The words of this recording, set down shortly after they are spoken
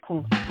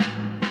Cool.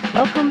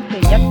 Welcome to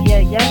Yep Yeah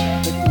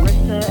Yes with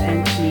Marissa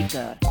and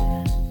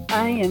Tamika.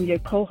 I am your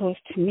co-host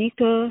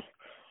Tamika,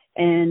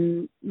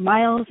 and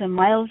miles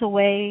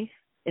away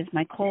is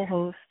my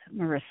co-host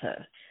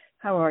Marissa.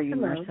 How are you,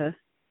 Hello. Marissa?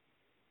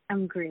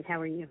 I'm great.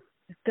 How are you?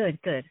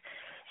 Good, good.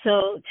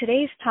 So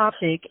today's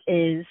topic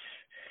is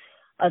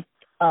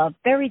a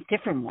very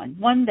different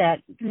one that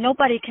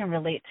nobody can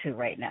relate to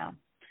right now.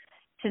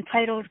 It's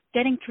entitled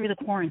 "Getting Through the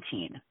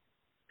Quarantine."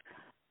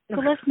 So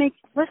let's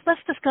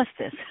discuss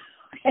this.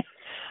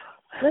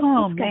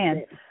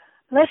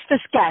 Let's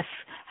discuss.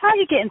 How are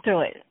you getting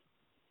through it?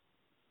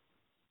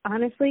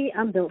 Honestly,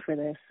 I'm built for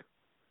this.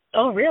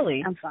 Oh,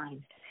 really? I'm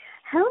fine.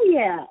 Hell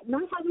yeah!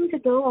 Not having to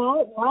go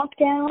out,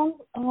 lockdown.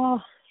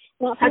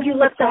 Have you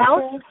left the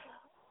house?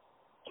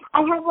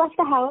 I have left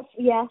the house.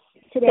 Yes,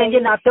 today. Then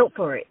you're not built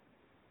for it.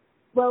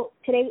 Well,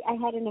 today I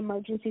had an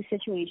emergency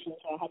situation,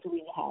 so I had to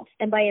leave the house.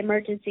 And by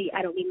emergency,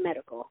 I don't mean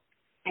medical.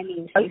 I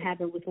mean something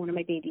happened with one of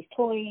my baby's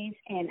toys,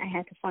 and I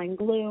had to find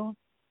glue.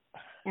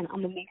 And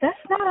I'm amazing. That's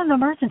not an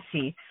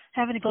emergency.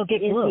 Having to go get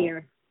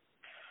glue.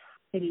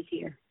 It is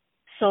here.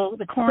 So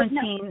the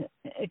quarantine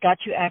got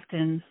you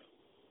acting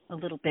a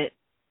little bit.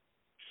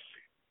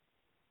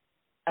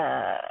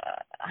 I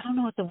don't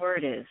know what the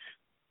word is.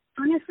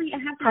 Honestly, I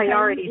have to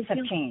priorities have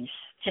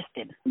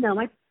shifted. No,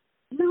 my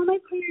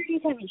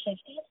priorities haven't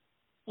shifted.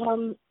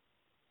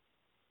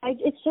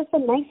 It's just a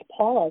nice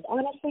pause.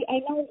 Honestly, I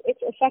know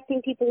it's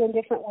affecting people in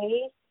different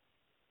ways,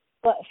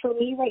 but for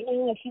me right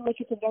now, I feel like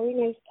it's a very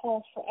nice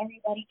pause for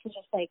everybody to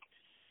just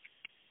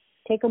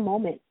take a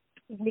moment,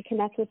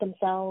 reconnect with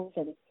themselves,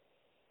 and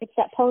it's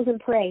that pause and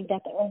pray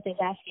that the earth is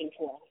asking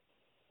for.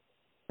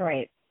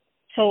 Right.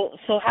 So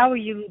how are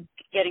you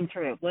getting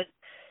through it?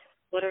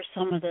 What are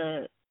some of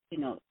the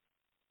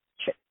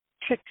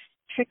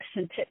tricks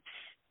and tips?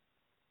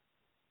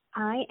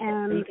 I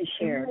am you can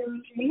share.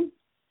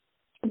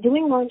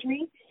 Doing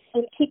laundry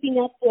and keeping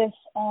up with,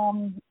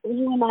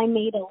 you and I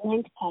made a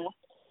Lent pact,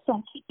 so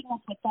I'm keeping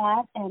up with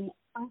that and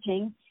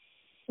purging,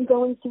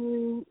 going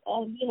through,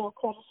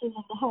 crevices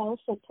of the house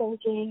and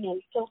purging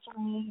and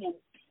filtering and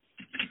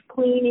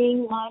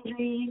cleaning,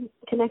 laundry,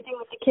 connecting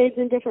with the kids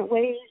in different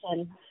ways,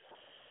 and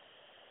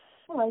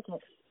I like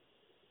it.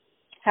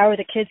 How are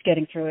the kids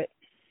getting through it?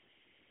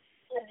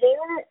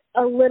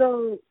 They're a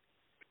little...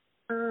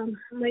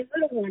 my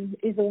little one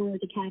is the one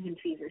with the cabin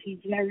fever. He's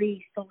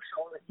very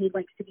social, and he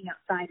likes to be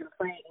outside and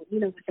playing.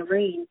 With the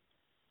rain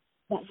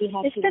that we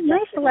have. It's been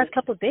nice the last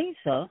couple of days,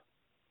 though.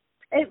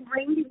 It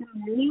rained in the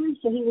morning,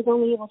 so he was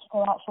only able to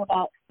go out for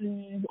about,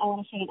 I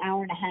want to say, an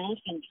hour and a half.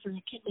 And for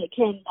a kid like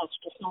him, that's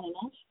just not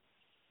enough.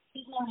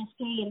 He's not to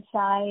stay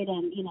inside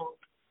and,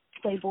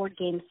 play board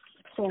games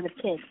sort of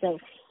kid. So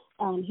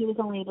he was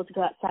only able to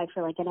go outside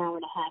for like an hour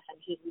and a half,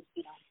 and he was,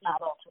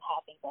 not all too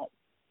happy, but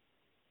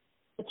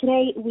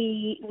today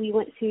we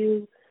went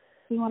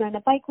on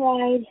a bike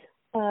ride.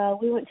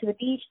 We went to the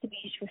beach. The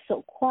beach was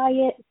so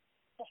quiet.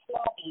 A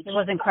small beach. It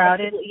wasn't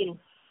crowded?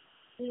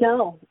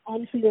 No.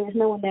 Honestly, there was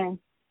no one there.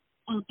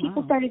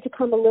 People started to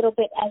come a little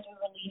bit as we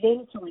were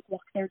leaving to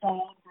walk their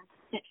dogs and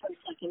sit for a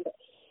second. But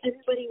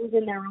everybody was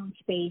in their own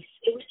space.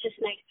 It was just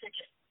nice to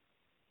just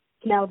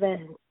smell the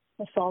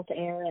salt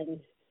air and,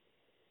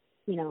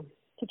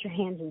 put your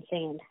hands in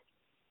sand.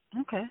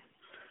 Okay.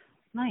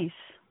 Nice.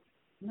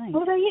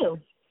 What about you?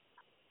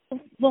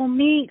 Well,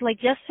 me,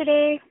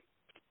 yesterday,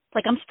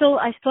 I still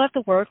have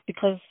to work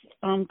because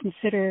I'm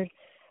considered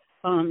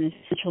an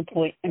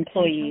essential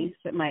employee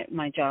at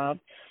my job.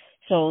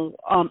 So,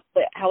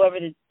 but however,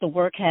 the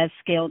work has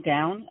scaled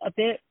down a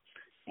bit,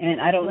 and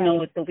I don't know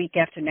what the week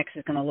after next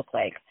is going to look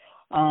like.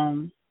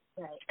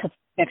 Because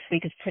next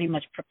week is pretty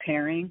much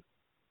preparing,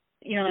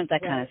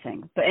 that kind of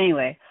thing. But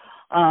anyway,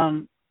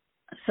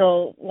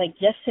 so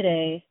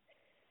yesterday,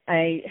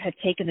 I had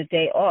taken a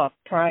day off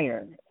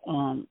prior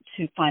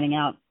to finding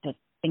out that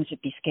things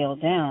would be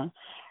scaled down.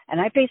 And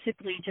I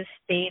basically just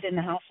stayed in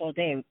the house all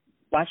day,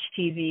 watched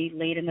TV,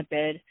 laid in the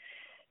bed,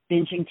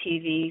 binging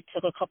TV,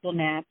 took a couple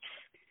naps.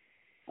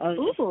 I was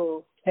just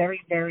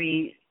very,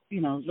 very,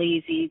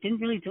 lazy,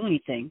 didn't really do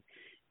anything.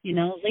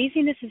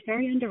 Laziness is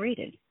very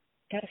underrated,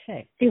 gotta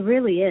say. It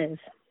really is.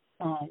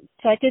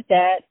 So I did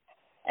that.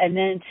 And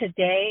then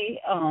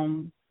today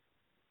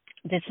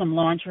did some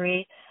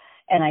laundry.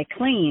 And I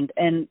cleaned,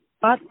 and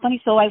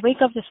funny, so I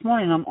wake up this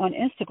morning, I'm on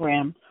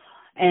Instagram,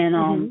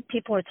 and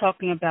people are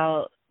talking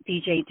about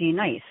DJ D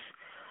Nice,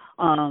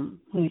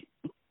 who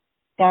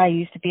guy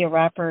used to be a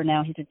rapper,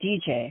 now he's a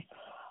DJ,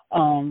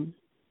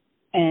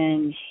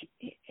 and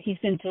he's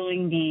been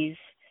doing these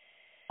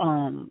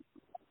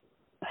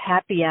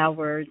happy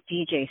hour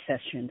DJ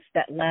sessions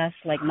that last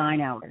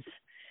 9 hours,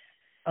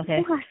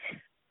 okay, what?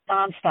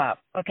 nonstop,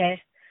 okay.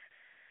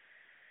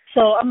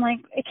 So I'm like,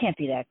 it can't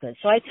be that good.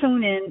 So I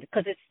tune in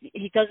because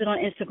he does it on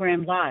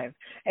Instagram Live,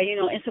 and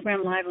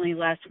Instagram Live only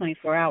lasts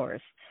 24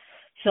 hours.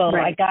 So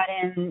I got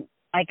in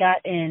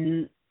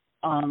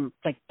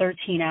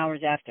 13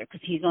 hours after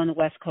because he's on the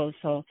West Coast.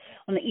 So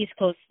on the East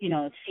Coast,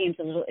 it seems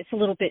it's a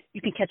little bit.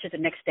 You can catch it the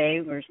next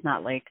day where it's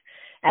not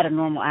at a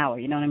normal hour.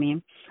 You know what I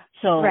mean?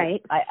 So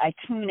I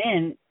tune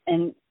in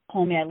and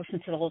call me. I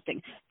listened to the whole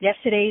thing.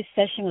 Yesterday's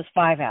session was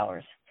 5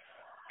 hours.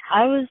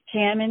 I was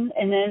jamming,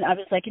 and then I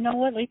was like, you know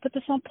what? Let me put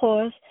this on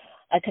pause.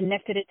 I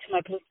connected it to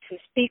my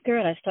Bluetooth speaker,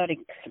 and I started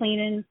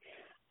cleaning,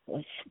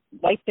 was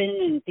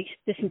wiping and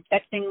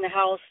disinfecting the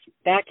house,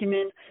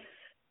 vacuuming.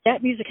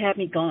 That music had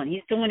me going.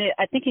 He's doing it.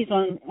 I think he's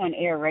on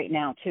air right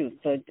now too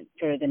for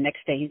the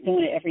next day. He's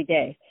doing it every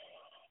day,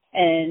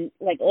 and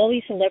like all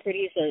these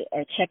celebrities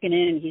are checking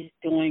in, and he's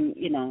doing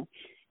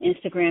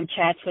Instagram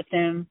chats with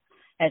them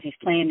as he's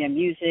playing their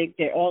music.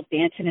 They're all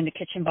dancing in the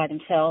kitchen by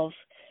themselves.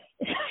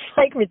 It's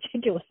like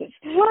ridiculous,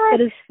 what?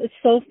 but it's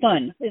so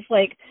fun. It's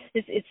like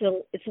it's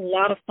a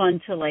lot of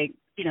fun to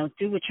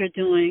do what you're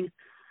doing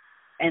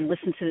and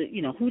listen to.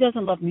 Who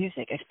doesn't love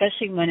music,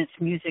 especially when it's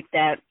music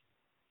that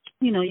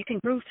you can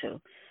groove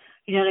to.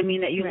 You know what I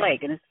mean? That you Right.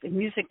 like, and it's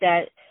music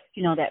that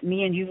that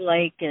me and you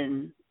like,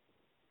 and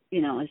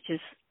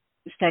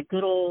it's that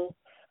good old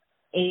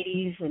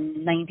 80s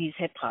and 90s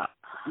hip hop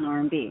and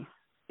R&B.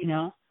 It's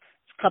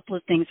a couple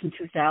of things from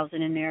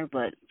 2000 in there,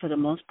 but for the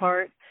most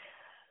part,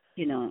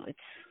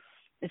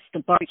 it's the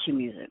barbecue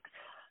music.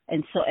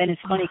 And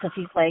it's funny because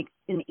he's like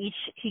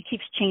he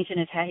keeps changing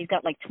his hat. He's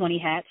got like 20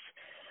 hats,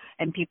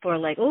 and people are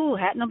like, oh,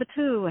 hat number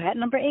 2, hat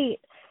number 8,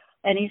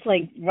 and he's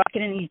like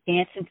rocking and he's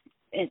dancing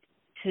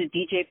to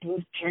DJ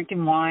booth,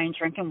 drinking wine,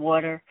 drinking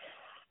water,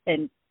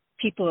 and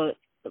people are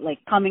like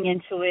coming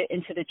into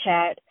the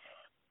chat.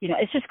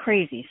 It's just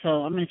crazy. So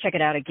I'm going to check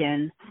it out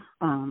again.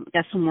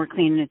 Got some more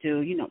cleaning to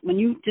do. When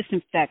you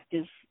disinfect,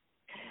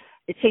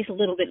 it takes a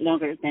little bit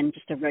longer than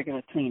just a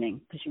regular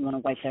cleaning because you want to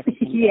wipe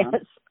everything down.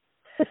 Yes.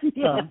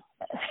 Yeah.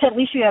 So at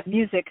least you have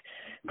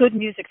good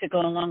music to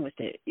go along with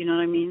it. You know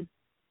what I mean?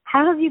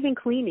 How have you been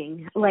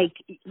cleaning? Like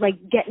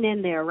getting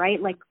in there,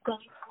 right? Like going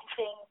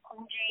through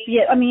things.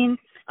 Yeah, I mean,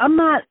 I'm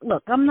not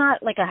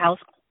like a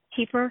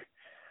housekeeper.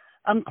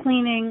 I'm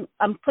putting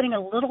a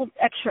little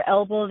extra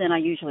elbow than I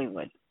usually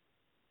would.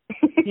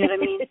 You know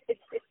what I mean?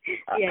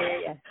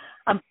 Yeah.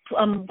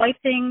 I'm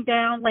wiping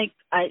down, like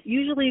I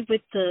usually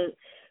with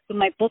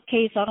my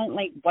bookcase, I don't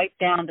like wipe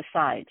down the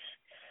sides.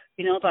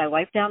 But I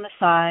wipe down the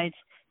sides,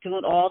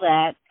 doing all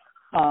that,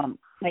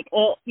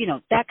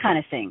 that kind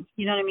of thing.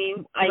 You know what I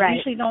mean? I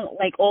usually don't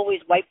like always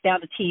wipe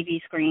down the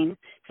TV screen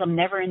because I'm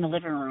never in the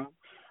living room.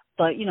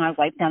 But I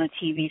wipe down the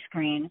TV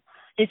screen.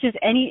 It's just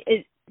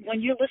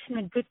when you're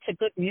listening to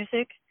good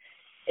music,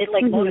 it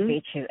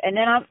motivates you. And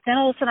then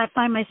all of a sudden I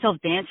find myself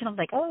dancing. I'm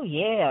like, oh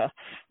yeah,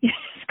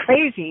 it's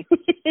crazy.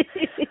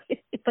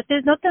 But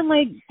there's nothing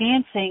like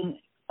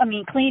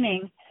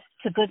cleaning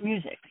to good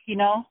music.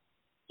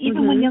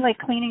 Even when you're like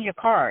cleaning your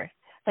car,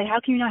 like how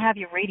can you not have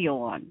your radio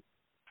on?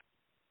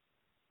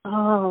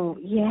 Oh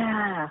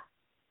yeah.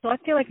 So I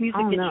feel like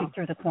music gets you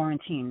through the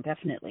quarantine.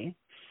 Definitely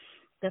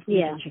gets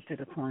you through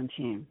the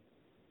quarantine.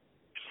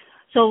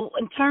 So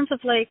in terms of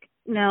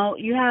now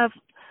you have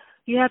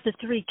the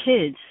 3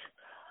 kids.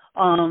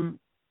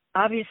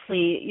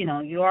 Obviously,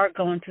 you are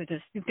going through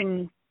this.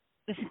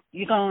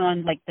 You're going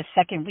on like the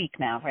second week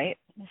now, right?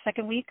 The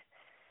second week?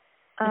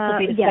 This will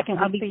be the second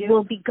week for you?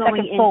 We'll be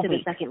going into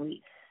the second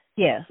week.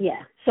 Yeah.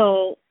 Yeah.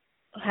 So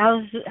how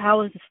is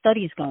the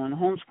studies going,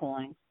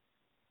 homeschooling?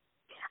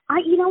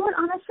 You know what?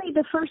 Honestly,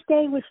 the first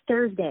day was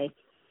Thursday,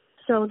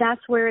 so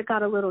that's where it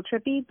got a little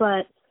trippy.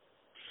 But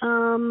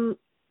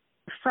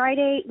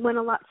Friday went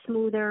a lot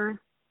smoother.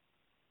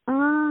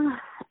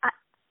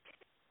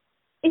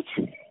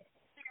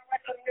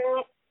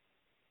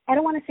 I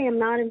don't want to say I'm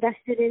not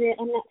invested in it.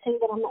 I'm not saying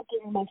that I'm not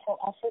giving my full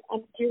effort. I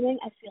feel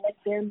like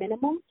bare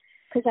minimum,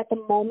 because at the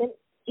moment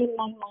in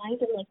my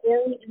mind, I'm like, we're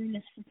only doing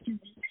this for 2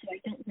 weeks, so I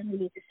don't really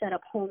need to set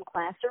up home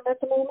classroom at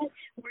the moment.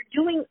 We're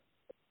doing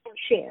our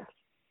share.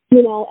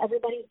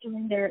 Everybody's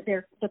doing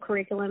the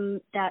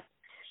curriculum that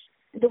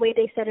the way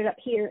they set it up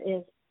here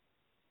is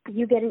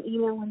you get an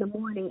email in the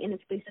morning and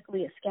it's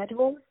basically a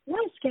schedule.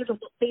 Not a schedule,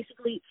 but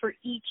basically for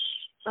each,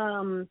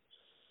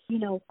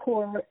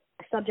 core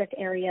subject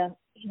area,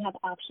 you have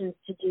options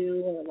to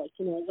do, or a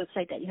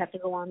website that you have to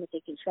go on that they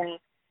can track.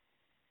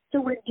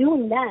 So we're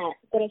doing that,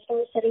 but as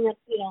far as setting up,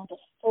 the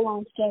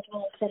full-on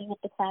schedule, setting up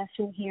the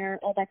classroom here,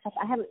 all that stuff,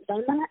 I haven't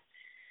done that.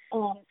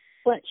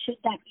 But should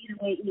that be the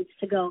way it needs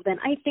to go, then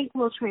I think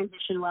we'll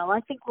transition well.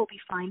 I think we'll be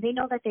fine. They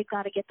know that they've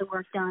got to get the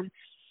work done,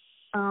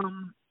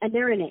 and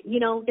they're in it.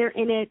 They're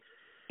in it.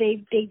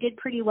 They did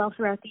pretty well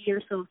throughout the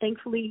year, so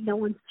thankfully no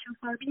one's too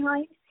far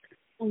behind.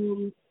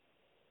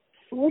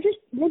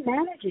 We're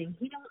managing.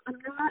 I'm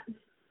not.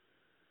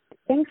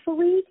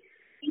 Thankfully,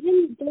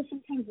 even though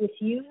sometimes with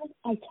you,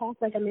 I talk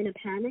like I'm in a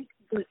panic,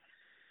 but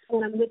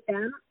when I'm with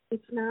them,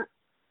 it's not,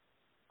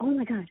 oh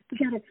my God, we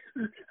gotta,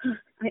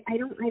 I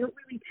don't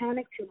really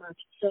panic too much.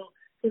 So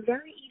they're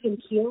very even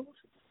keeled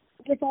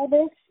with all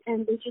this,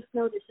 and they just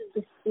know it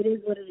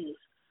is what it is.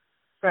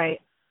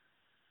 Right.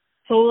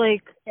 So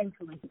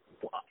thankfully.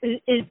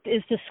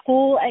 Is the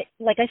school, I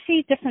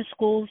see different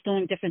schools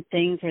doing different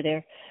things where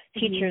their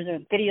teachers are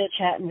video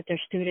chatting with their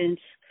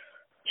students,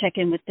 check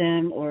in with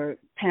them, or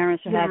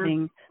parents are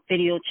having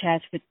video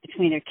chats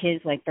between their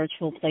kids, like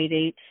virtual play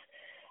dates,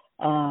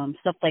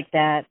 stuff like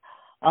that.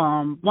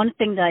 One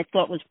thing that I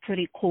thought was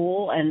pretty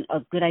cool and a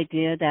good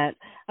idea that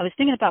I was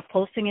thinking about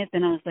posting it,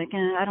 then I was like,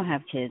 I don't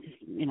have kids,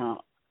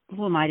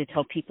 who am I to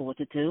tell people what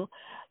to do?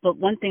 But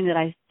one thing that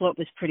I thought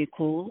was pretty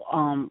cool,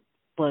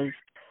 was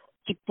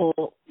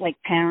people like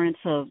parents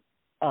of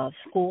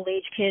school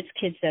age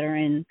kids that are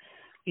in,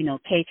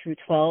 K through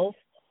 12,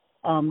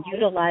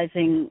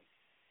 utilizing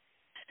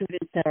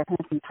students that are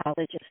home from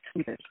college as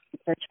tutors,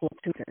 virtual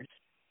tutors.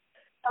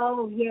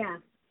 Oh, yeah.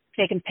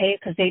 They can pay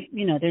because they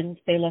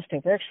lost their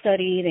work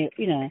study.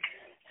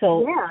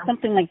 So yeah.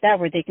 something like that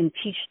where they can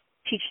teach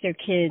their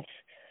kids,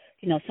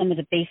 some of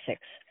the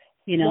basics,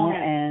 Yeah.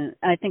 and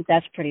I think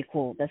that's pretty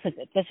cool. I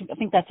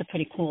think that's a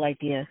pretty cool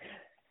idea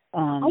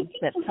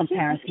that some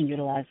parents can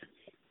utilize.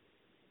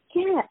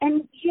 Yeah,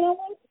 and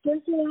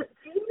there's do you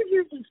ever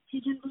hear these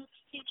pigeon books,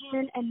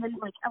 pigeon, and then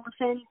like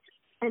elephant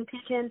and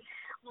pigeon?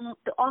 Well,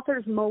 the author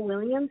is Mo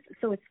Williams,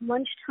 so it's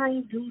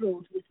Lunchtime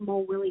Doodles with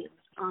Mo Williams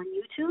on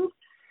YouTube.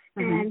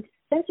 Mm-hmm. And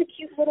that's a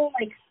cute little,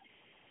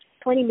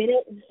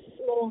 20-minute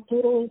little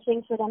doodling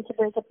thing for them to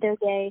break up their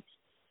day.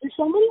 There's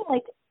so many,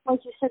 like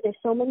you said, there's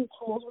so many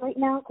tools right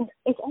now because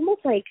it's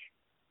almost like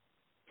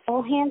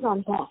all hands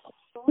on deck.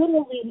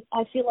 Literally,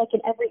 I feel like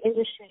in every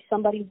industry,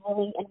 somebody's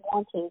willing and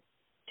wanting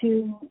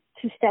to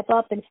step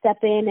up and step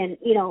in and,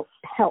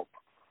 help.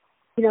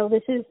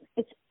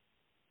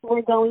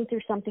 We're going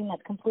through something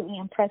that's completely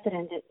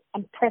unprecedented,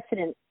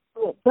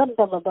 blah,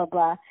 blah, blah, blah,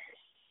 blah.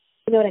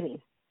 You know what I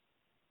mean?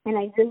 And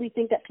I really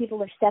think that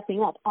people are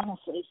stepping up,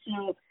 honestly.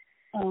 So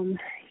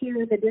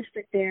here in the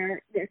district,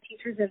 their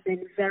teachers have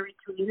been very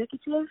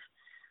communicative.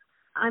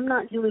 I'm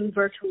not doing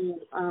virtual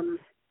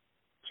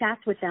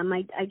chats with them.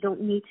 I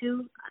don't need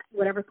to.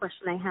 Whatever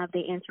question I have,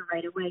 they answer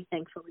right away,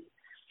 thankfully.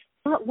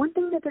 But one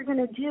thing that they're going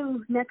to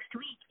do next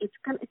week, it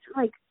was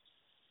I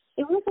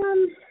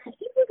think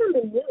it was on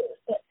the news,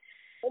 but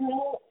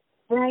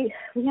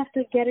we have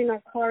to get in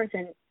our cars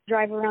and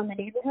drive around the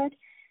neighborhood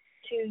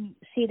to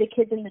see the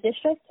kids in the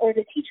district, or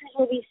the teachers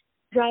will be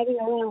driving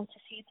around to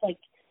see what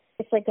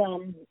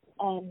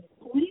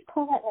do you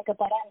call that? Like a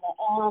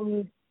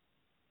baranda.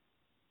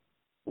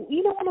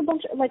 When a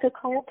bunch of, like a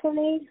car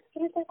parade,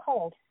 what is that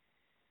called?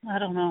 I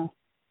don't know.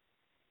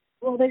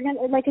 Well, they're going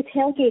to, like a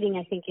tailgating,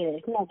 I think it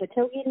is. No, but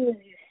tailgating is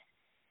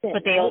this,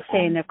 but they all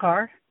stay in their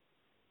car?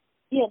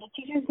 Yeah, the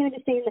teacher's going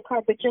to stay in the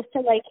car, but just to,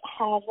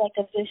 have,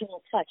 a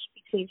visual touch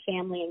between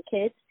family and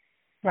kids.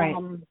 Right.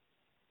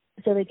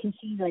 So they can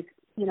see,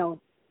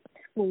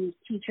 school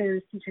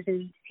teachers,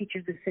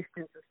 teachers'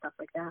 assistants and stuff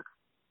like that.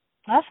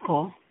 That's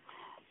cool.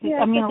 Yeah,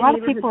 I mean, a lot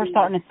of people are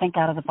starting to think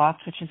out of the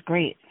box, which is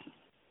great,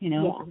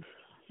 Yeah.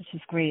 which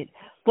is great.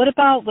 What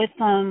about with,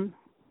 in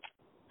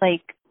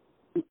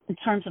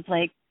terms of,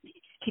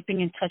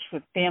 keeping in touch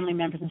with family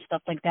members and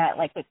stuff like that?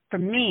 For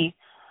me,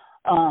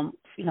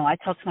 I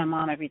talk to my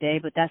mom every day,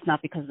 but that's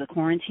not because of the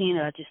quarantine.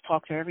 I just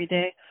talk to her every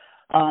day.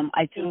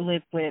 I do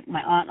live with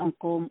my aunt,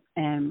 uncle,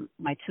 and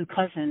my two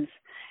cousins,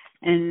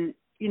 and,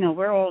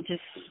 we're all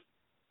just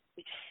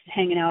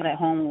hanging out at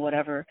home or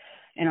whatever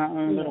in our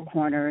own little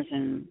corners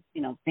and,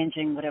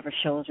 binging whatever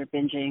shows we're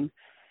binging,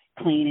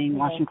 cleaning,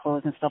 washing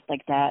clothes and stuff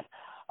like that.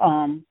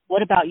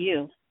 What about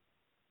you?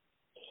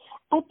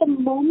 At the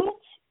moment,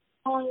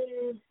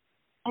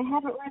 I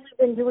haven't really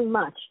been doing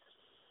much.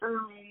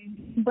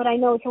 But I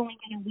know it's only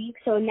been a week,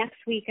 so next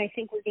week I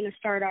think we're going to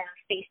start our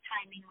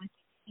FaceTiming with,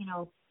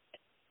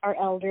 our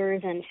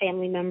elders and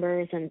family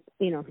members and,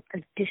 our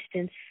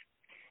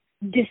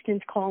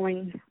distance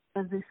calling,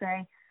 as they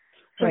say.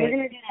 So Right. we're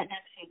going to do that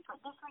next week. But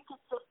this week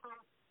it's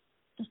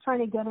just trying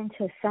to get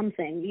into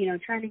something,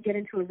 trying to get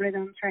into a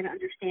rhythm, trying to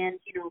understand,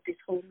 this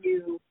whole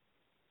new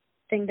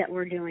thing that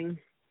we're doing.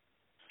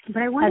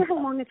 But I wonder how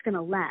long it's going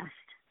to last.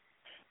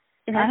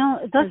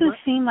 It doesn't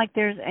seem like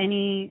there's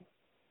any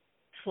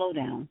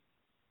slowdown.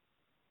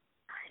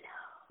 I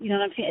know. You know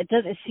what I'm saying?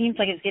 It seems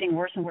like it's getting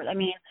worse and worse. I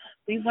mean,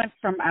 we went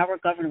from our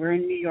governor, we're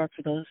in New York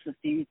for those of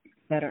you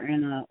that are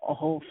in a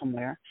hole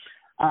somewhere.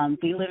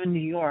 We live in New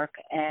York,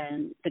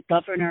 and the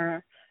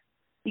governor,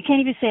 you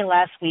can't even say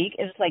last week,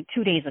 it was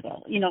 2 days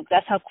ago.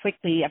 That's how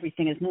quickly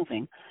everything is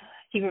moving.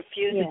 He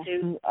refused to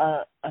do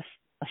a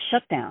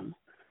shutdown,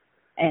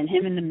 and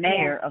him and the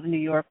mayor of New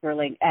York were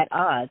at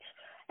odds.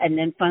 And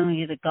then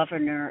finally the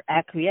governor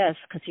acquiesced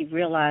because he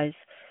realized,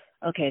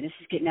 okay, this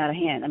is getting out of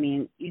hand. I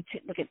mean, you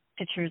look at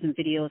pictures and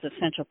videos of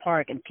Central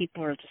Park, and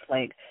people are just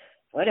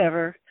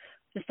whatever.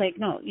 Just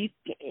no,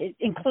 it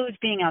includes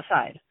being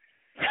outside.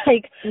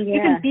 You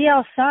can be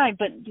outside,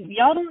 but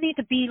y'all don't need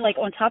to be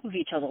on top of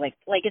each other.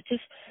 It's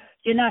just,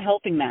 you're not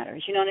helping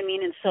matters. You know what I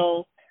mean? And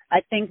so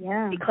I think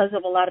because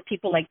of a lot of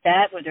people like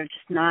that, where they're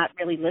just not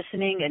really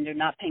listening and they're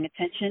not paying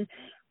attention,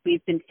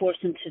 we've been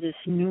forced into this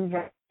new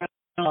round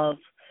of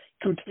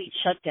complete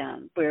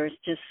shutdown where it's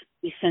just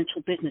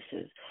essential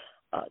businesses,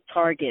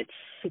 Targets,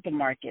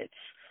 supermarkets,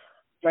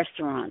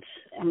 restaurants.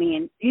 I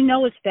mean,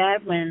 it's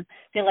bad when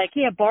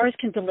they're bars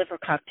can deliver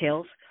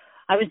cocktails.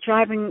 I was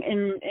driving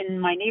in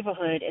my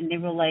neighborhood and they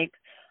were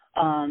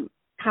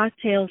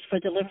cocktails for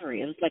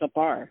delivery. It was like a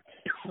bar.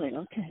 I was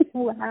okay.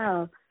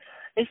 Wow.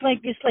 It's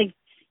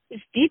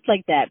it's deep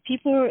like that.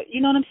 People are,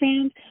 you know what I'm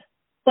saying?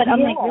 But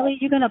I'm like, really?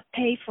 You're going to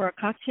pay for a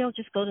cocktail?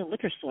 Just go to the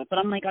liquor store. But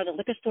I'm like, are the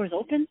liquor stores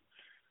open?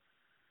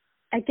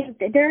 I think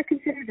they're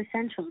considered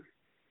essential.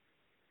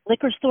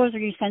 Liquor stores are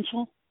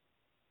essential?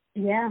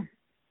 Yeah.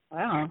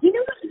 Wow. You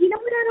know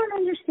what I don't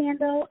understand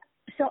though?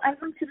 So I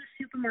went to the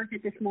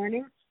supermarket this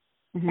morning,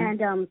 and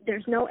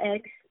there's no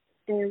eggs,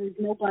 there's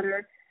no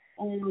butter,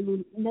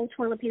 no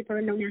toilet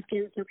paper, no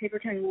napkins, no paper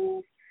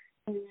towels.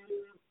 They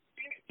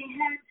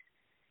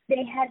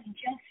had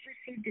just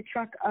received a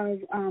truck of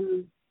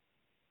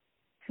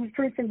some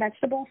fruits and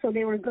vegetables, so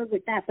they were good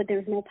with that. But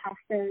there's no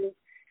pasta.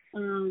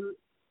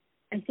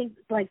 I think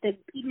like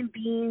even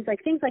beans,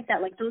 like things like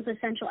that, like those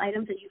essential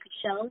items that you could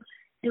shelve,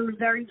 they were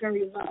very,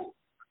 very low.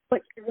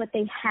 But what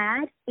they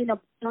had in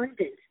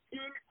abundance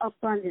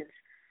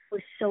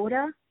was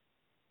soda,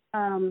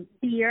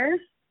 beer,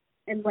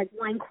 and like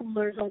wine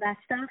coolers, all that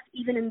stuff,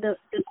 even in the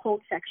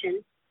cold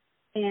section,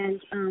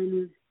 and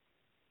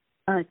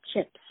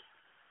chips.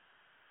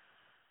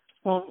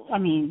 Well, I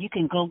mean, you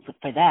can go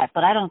for that,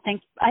 but I don't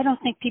think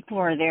people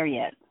are there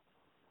yet.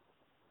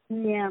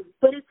 Yeah,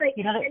 but it's like,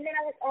 you know, and then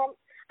I was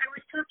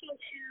talking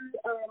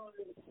to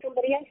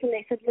somebody else, and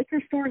they said liquor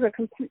stores are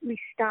completely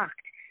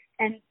stocked,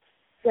 and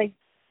like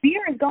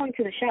beer is going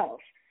to the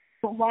shelves,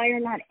 but why are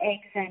not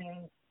eggs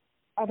and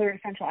other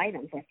essential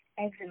items like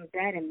eggs and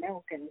bread and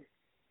milk and?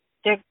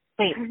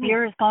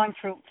 Beer is going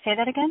through. Say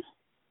that again.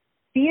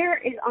 Beer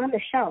is on the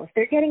shelves.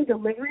 They're getting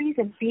deliveries,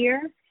 and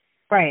beer,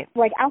 right?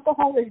 Like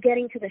alcohol is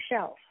getting to the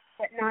shelves,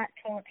 but not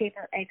toilet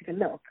paper, eggs, and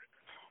milk.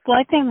 Well,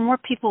 I think more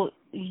people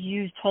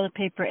use toilet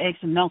paper, eggs,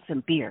 and milk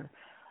than beer.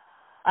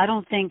 I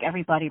don't think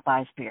everybody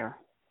buys beer.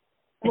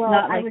 It's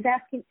not like,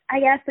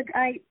 I asked the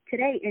guy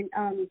today in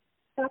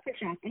Stop and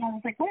Shop, and I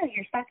was like, "Oh,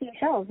 you're stocking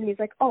shelves," and he's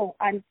like, "Oh,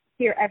 I'm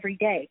here every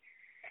day,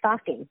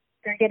 stocking.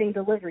 They're getting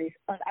deliveries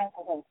of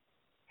alcohol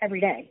every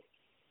day."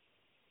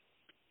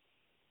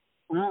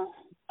 Well,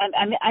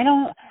 I mean,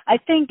 I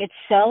think it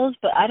sells,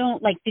 but I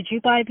don't, like, did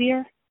you buy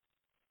beer?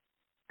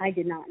 I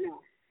did not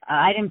know.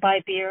 I didn't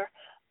buy beer,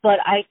 but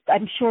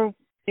I'm sure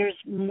there's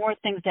more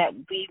things that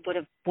we would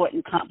have bought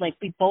in like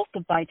we both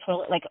could buy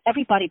like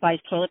everybody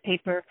buys toilet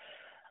paper.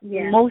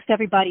 Yeah. Most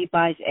everybody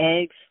buys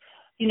eggs.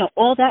 You know,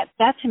 all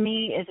that to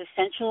me is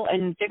essential,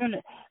 and they're going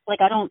to,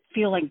 like, I don't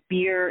feel like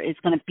beer is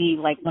going to be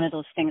like one of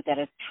those things that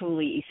is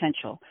truly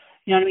essential.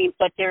 You know what I mean?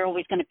 But they're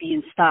always going to be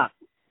in stock.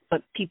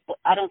 But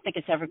I don't think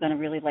it's ever going to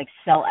really like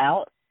sell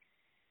out,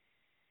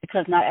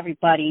 because not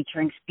everybody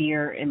drinks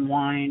beer and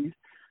wine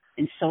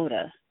and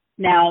soda.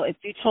 Now,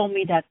 if you told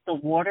me that the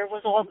water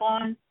was all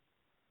gone,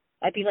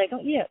 I'd be like, oh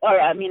yeah. Or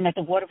I mean, that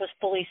the water was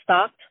fully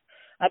stocked,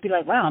 I'd be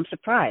like, wow, I'm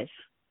surprised.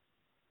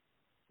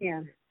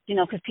 Yeah. You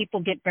know, because people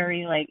get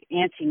very like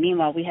antsy.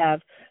 Meanwhile, we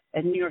have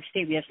in New York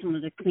State, we have some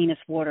of the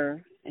cleanest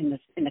water in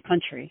the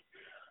country.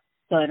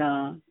 But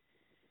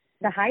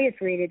the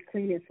highest rated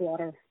cleanest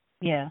water.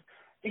 Yeah.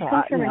 It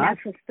comes from a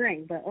natural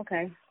spring, but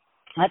okay.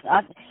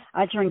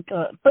 I drink,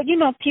 but you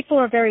know, people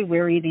are very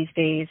wary these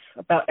days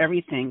about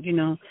everything. You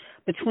know,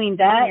 between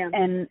that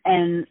and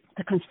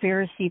the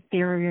conspiracy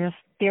theorists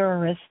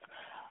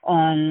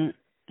on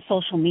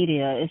social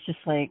media, it's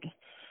just like,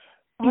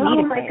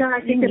 oh my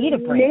gosh, you need a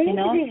break. You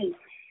know,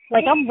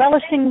 like I'm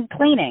relishing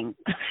cleaning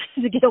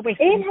to get away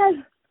from it. Has,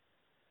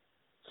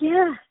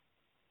 yeah,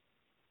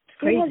 it's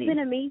crazy. It has been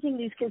amazing,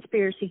 these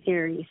conspiracy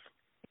theories.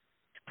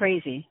 It's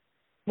crazy.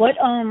 What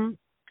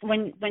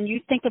when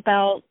you think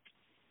about,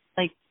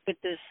 like, with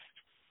this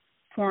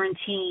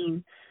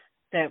quarantine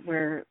that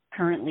we're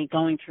currently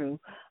going through,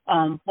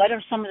 what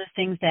are some of the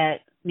things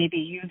that maybe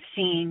you've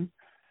seen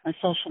on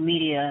social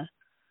media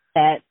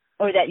that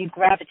you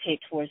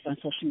gravitate towards on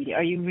social media?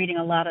 Are you reading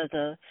a lot of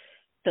the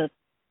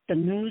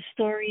news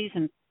stories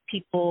and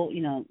people,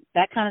 you know,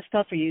 that kind of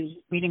stuff? Are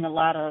you reading a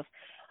lot of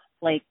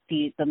like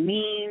the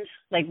memes?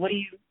 Like, what do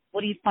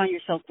you find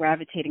yourself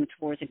gravitating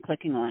towards and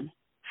clicking on?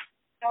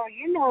 Oh,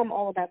 you know, I'm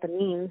all about the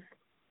memes.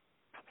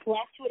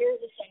 Black Twitter is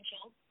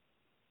essential.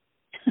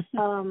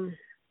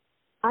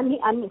 I'm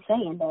just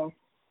saying though.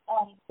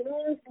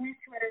 News, Black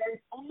Twitter.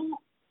 I'm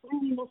not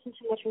really listening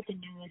too much with the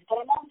news, but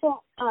I'm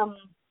also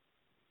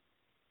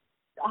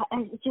I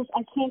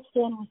can't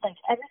stand with, like,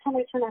 every time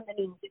I turn on the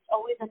news, it's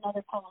always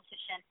another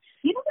politician.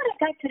 You know what I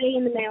got today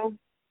in the mail?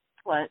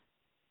 What?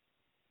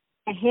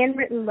 A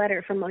handwritten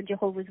letter from a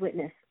Jehovah's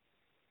Witness.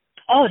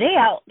 Oh,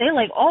 they're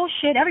like, oh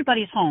shit,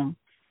 everybody's home.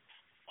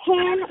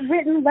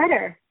 Handwritten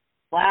letter.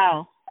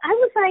 Wow. I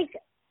was like,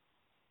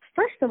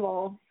 first of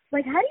all,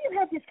 like, how do you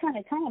have this kind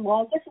of time?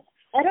 Well,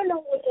 I don't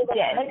know what they write.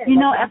 Yeah, you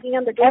know,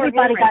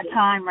 everybody got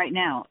time right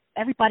now.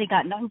 Everybody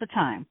got nothing but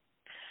time.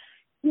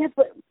 Yeah,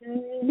 but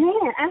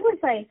man, I was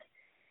like,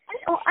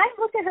 I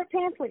looked at her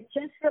pamphlet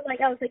just for,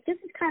 like, I was like, this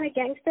is kind of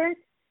gangster.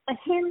 A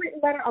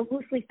handwritten letter on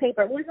loose leaf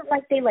paper. It wasn't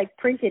like they, like,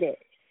 printed it.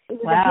 It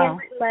was a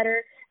handwritten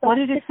letter. What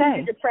did it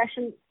say?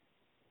 Depression.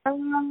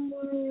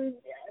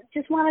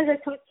 Just wanted to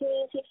talk to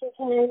me, take some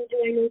time. Do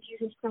I know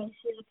Jesus Christ?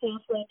 Here's a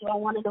pamphlet. Do I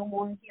want to know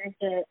more? Here's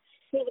the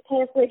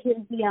pamphlet.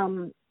 Here's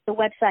the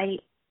website.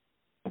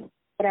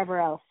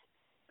 Whatever else.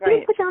 Right.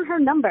 She put down her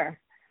number.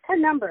 her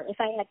number if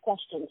I had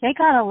questions. They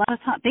got a lot of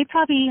time. They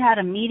probably had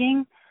a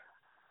meeting,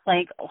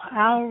 like,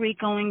 how are we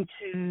going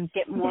to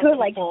get more people?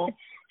 Like,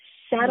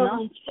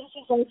 satellites,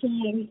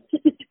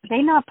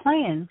 They not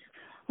playing.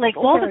 Like,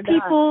 all the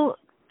people,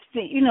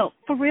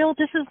 for real,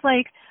 this is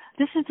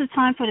the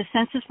time for the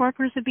census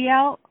workers to be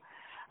out.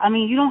 I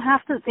mean, they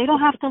don't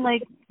have to,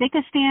 like, they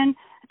can stand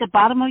at the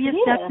bottom of your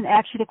steps and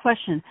ask you the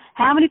question,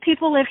 how many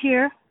people live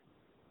here?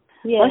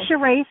 Yeah. What's your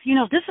race?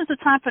 This is the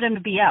time for them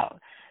to be out.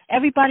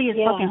 Everybody is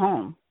fucking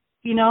home,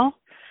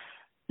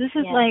 This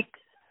is like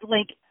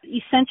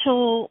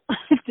essential,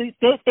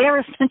 they're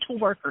essential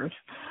workers.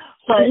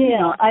 But,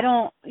 I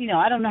don't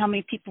know how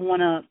many people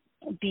want to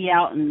be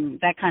out and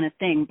that kind of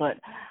thing, but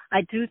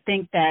I do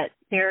think that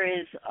there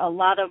is a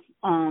lot of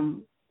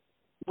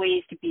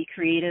ways to be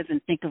creative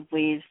and think of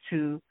ways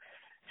to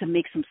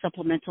make some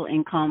supplemental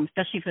income,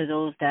 especially for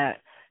those that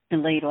have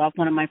been laid off.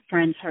 One of my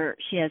friends,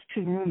 she has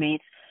 2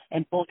 roommates,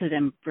 and both of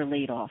them were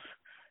laid off.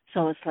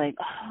 So it's like,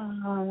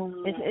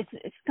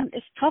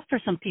 it's tough for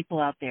some people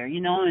out there,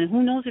 and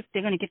who knows if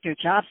they're going to get their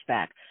jobs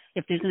back,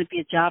 if there's going to be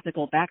a job to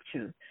go back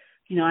to.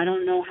 I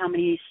don't know how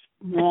many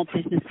small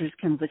businesses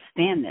can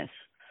withstand this.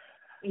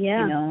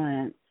 Yeah.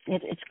 And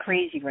it's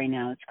crazy right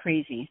now. It's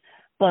crazy.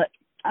 But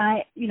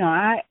I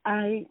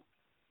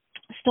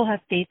still have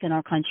faith in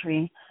our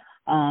country,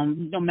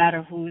 no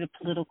matter who the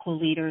political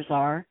leaders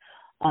are,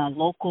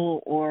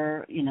 local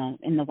or,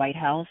 in the White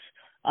House,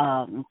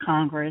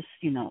 Congress,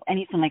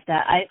 anything like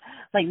that.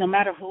 No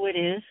matter who it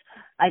is,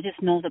 I just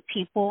know the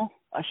people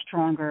are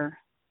stronger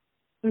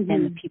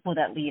than the people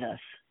that lead us.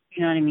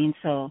 You know what I mean?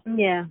 So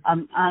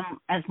I'm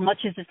as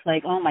much as it's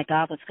like, oh my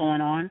God, what's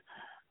going on?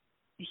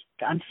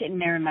 I'm sitting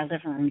there in my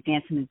living room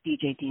dancing to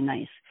DJ D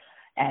Nice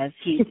as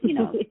he,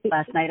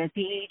 last night a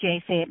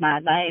DJ saved my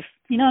life.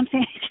 You know what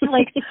I'm saying?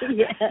 Like,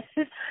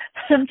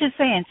 I'm just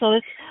saying. So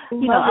it's,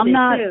 I'm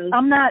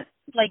not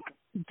like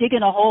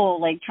digging a hole,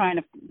 like trying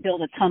to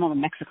build a tunnel in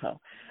Mexico.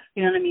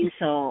 You know what I mean?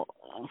 So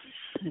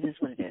it is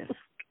what it is.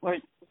 We're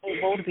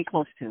low to be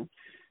close to.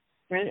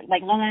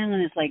 Like Long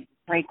Island is like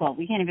break off.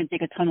 We can't even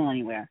dig a tunnel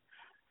anywhere.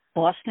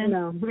 Boston?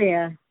 No.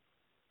 Yeah.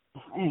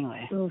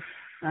 Anyway,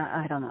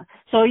 I don't know.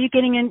 So are you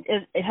getting in?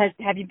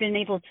 Have you been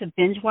able to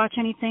binge watch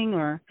anything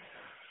or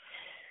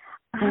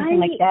anything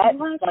like that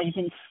while you've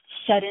been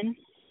shut in?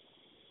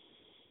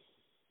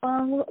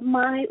 Oh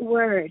my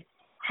word!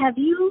 Have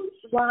you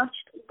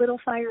watched Little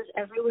Fires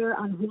Everywhere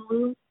on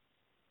Hulu?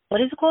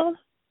 What is it called?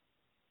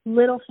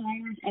 Little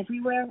Fires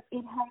Everywhere.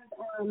 It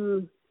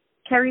has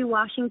Kerry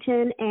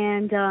Washington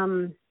and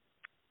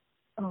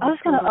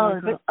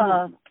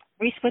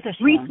Reese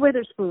Witherspoon. Reese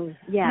Witherspoon.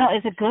 Yeah. No,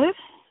 is it good?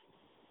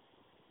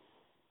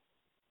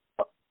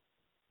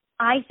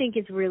 I think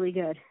it's really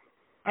good.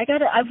 I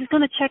was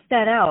gonna check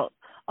that out.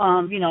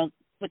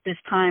 With this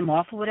time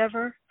off or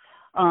whatever.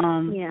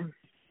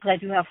 Because I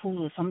do have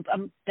Hulu, so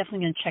I'm definitely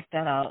gonna check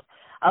that out.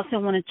 I also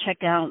want to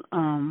check out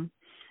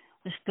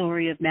the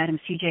story of Madam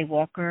C.J.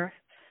 Walker.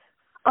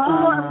 Oh,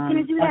 I was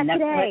gonna do that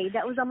today.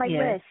 That was on my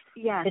list.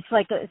 Yeah.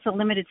 It's a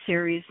limited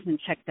series, and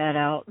check that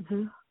out.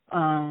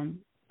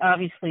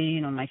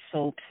 Obviously, my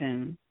soaps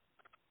and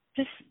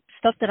just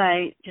stuff that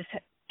I just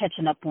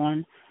catching up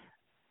on.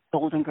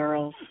 Golden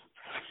Girls.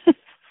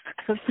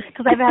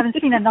 Because I haven't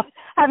seen enough.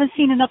 I haven't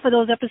seen enough of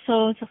those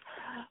episodes,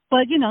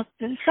 but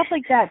stuff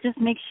like that just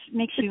makes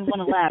you want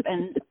to laugh,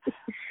 and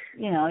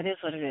it is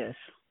what it is.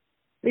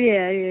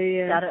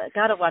 Yeah.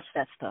 Gotta watch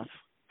that stuff.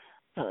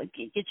 So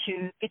get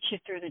you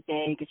through the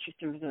day, get you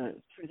through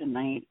the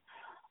night,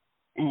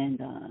 and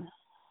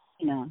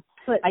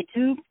But I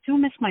do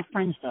miss my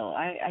friends though.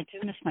 I do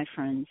miss my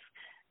friends.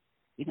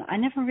 I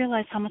never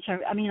realized how much I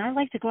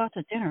like to go out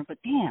to dinner, but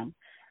damn,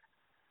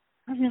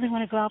 I really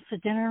want to go out to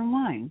dinner and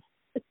wine.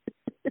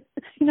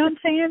 You know what I'm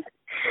saying?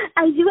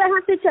 I do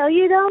have to tell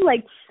you though,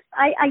 like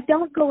I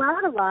don't go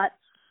out a lot,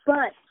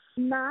 but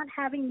not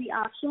having the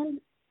option,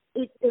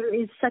 there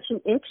is such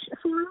an itch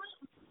for us.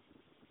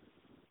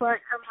 But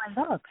I'm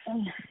like, look,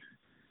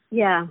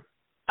 yeah.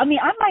 I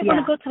might want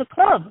to go to the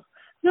club.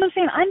 You know what I'm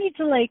saying? I need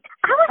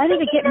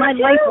to get my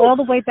life all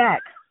the way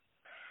back.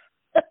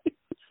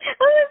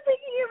 I was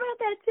thinking about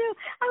that too.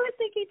 I was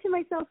thinking to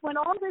myself, when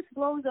all this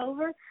blows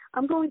over,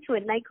 I'm going to a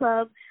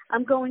nightclub,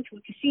 I'm going to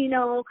a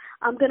casino,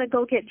 I'm going to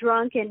go get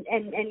drunk and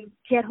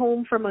get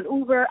home from an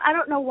Uber. I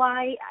don't know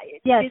why.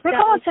 Yes, we're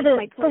going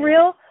to for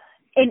real,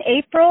 in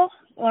April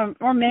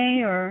or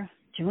May or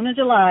June or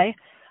July,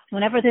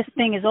 whenever this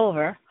thing is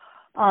over,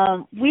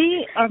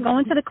 we are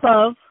going to the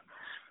club.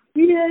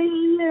 Yeah.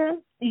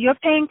 You're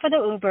paying for the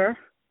Uber.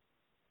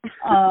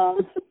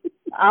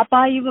 I'll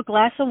buy you a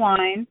glass of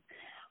wine.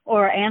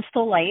 Or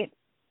Amstel Light,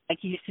 like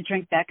you used to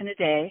drink back in the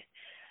day,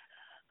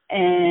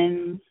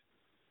 and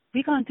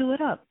we're going to do it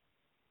up.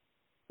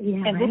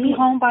 Yeah, and we'll be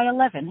home by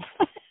 11.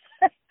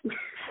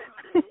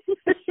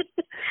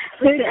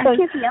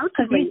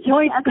 Because these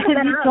joints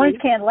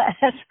can't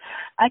last.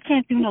 I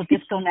can't do no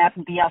disco nap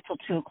and be out till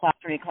 2 o'clock,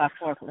 3 o'clock,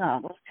 4 o'clock.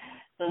 No,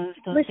 those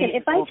listen,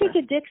 if I take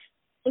a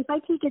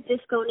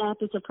disco nap,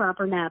 it's a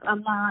proper nap.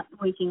 I'm not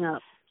waking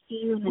up.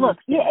 see you in the Look,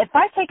 next day. yeah, if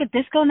I take a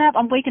disco nap,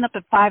 I'm waking up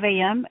at 5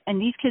 a.m.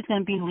 and these kids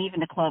going to be leaving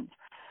the club.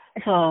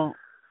 So,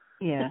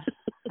 yeah,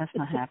 that's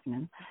not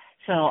happening.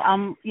 So,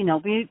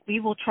 we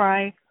will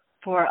try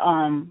for,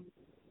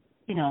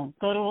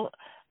 we'll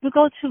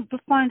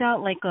find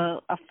out like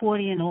a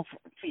 40 and over,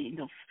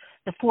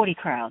 the 40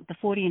 crowd, the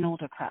 40 and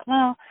older crowd.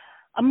 Well,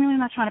 I'm really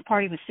not trying to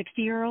party with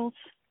 60-year-olds.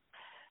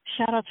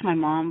 Shout out to my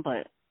mom,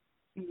 but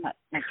I'm not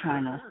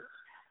trying to.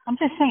 I'm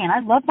just saying, I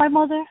love my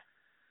mother,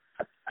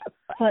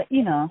 but,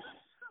 no,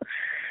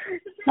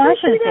 I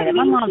shouldn't say that.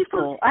 My mom's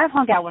cool. I've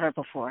hung out with her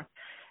before.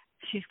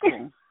 She's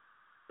cool.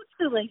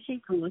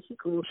 She's cool.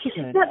 She's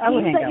good. That I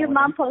would piece hang that out your with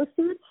mom her.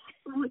 posted,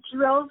 which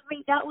drove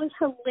me, that was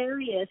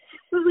hilarious.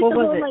 It was What the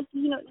was whole, it?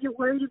 you're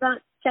worried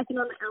about checking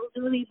on the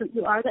elderly, but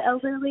you are the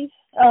elderly.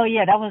 Oh,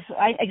 yeah, that was,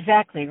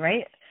 exactly,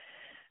 right?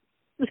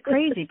 It's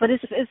crazy. But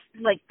it's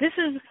like, this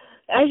is,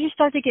 as you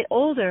start to get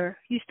older,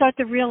 you start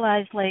to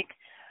realize, like,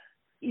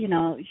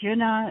 you're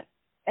not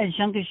as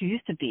young as you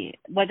used to be,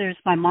 whether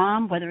it's my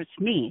mom, whether it's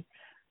me.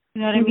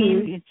 You know what I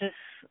mean? It just,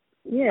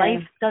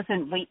 life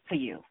doesn't wait for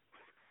you.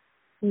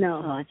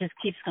 No. So it just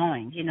keeps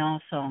going,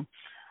 so,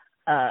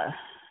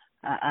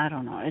 I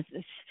don't know.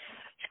 It's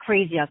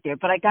crazy out there.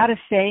 But I got to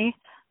say,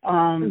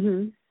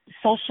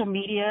 social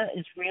media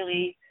it's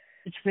really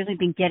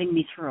been getting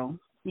me through,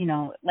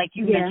 like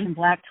you mentioned,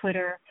 Black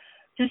Twitter,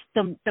 just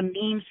the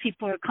memes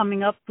people are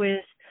coming up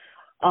with.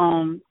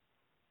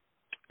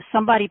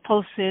 Somebody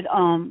posted,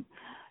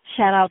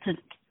 shout out to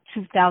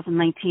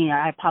 2019.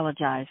 I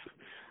apologize.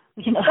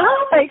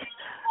 Like,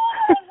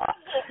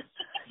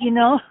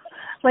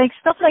 like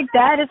stuff like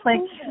that. It's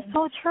like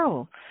so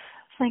true.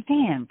 It's like,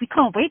 damn, we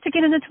can't wait to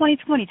get into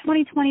 2020.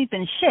 2020's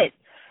been shit.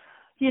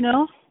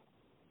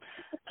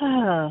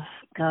 Oh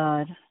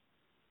God,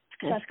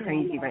 it's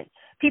crazy, right?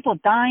 People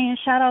dying.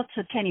 Shout out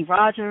to Kenny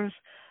Rogers.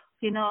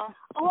 He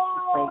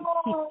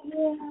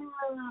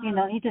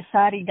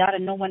decided he got to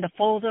know when to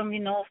fold them.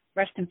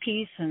 Rest in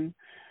peace. And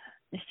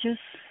it's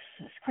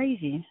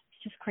crazy.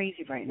 It's just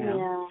crazy right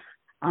now.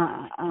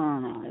 Yeah. I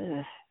don't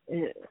know.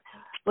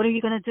 What are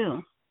you gonna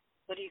do?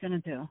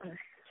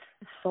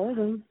 Fold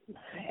them.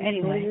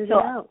 Anyway,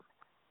 so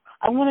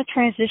I want to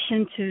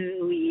transition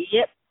to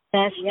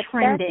that's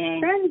trending.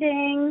 That's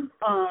trending.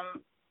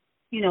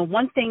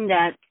 One thing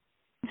that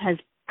has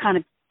kind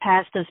of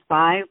passed us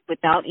by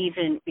without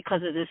even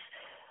because of this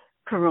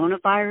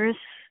coronavirus.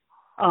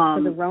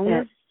 The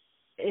Rona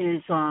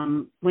is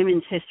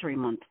Women's History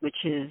Month,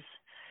 which is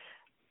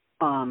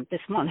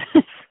this month.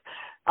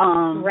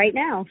 Right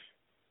now.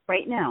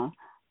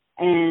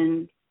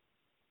 And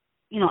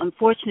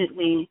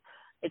unfortunately,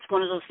 it's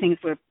one of those things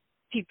where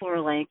people are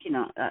like,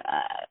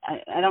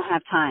 I don't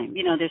have time.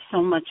 There's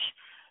so much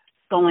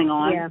going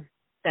on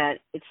that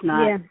it's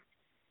not.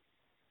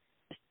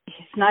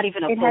 It's not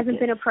even a focus. It hasn't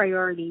been a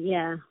priority.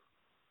 Yeah.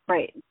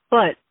 Right,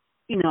 but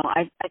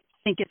I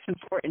think it's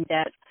important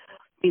that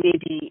we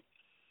maybe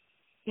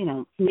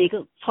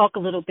talk a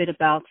little bit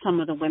about some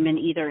of the women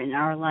either in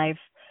our life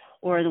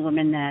or the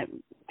women that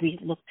we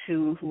look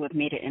to who have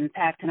made an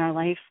impact in our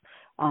life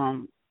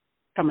from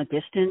a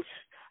distance.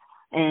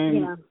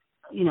 And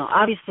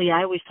obviously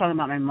I always talk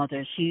about my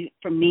mother. She's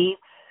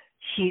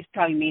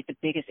probably made the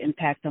biggest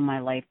impact on my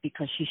life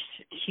because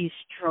she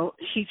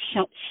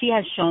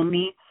has shown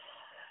me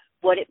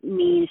what it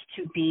means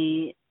to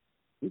be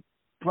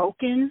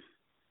broken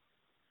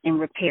and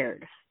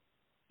repaired.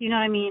 You know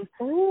what I mean?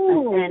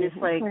 Ooh, and it's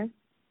like,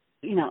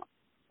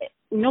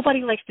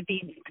 nobody likes to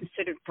be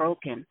considered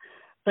broken,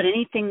 but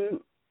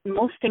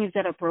most things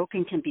that are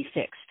broken can be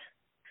fixed.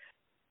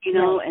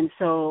 And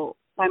so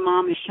my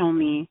mom has shown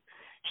me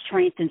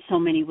strength in so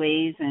many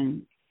ways.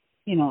 And,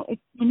 when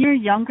you're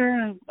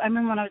younger, I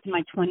remember when I was in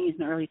my 20s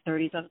and early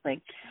 30s, I was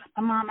like,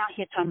 my mom out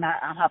here talking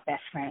about I'm her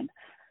best friend.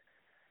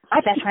 My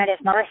best friend is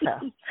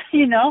Marissa,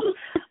 Yeah.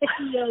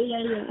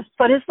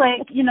 But it's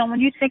like, when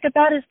you think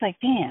about it, it's like,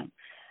 damn,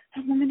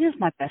 that woman is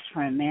my best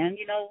friend, man.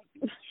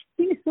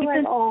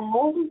 Like,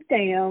 oh,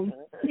 damn.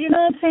 You know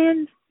what I'm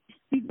saying?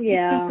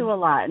 Yeah. We do a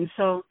lot. And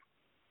so,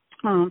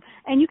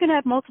 and you can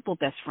have multiple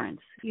best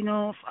friends.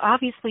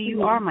 Obviously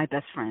you are my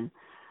best friend,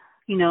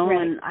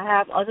 right. And I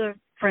have other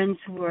friends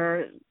who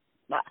are,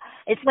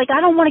 it's like I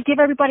don't want to give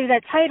everybody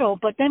that title,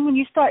 but then when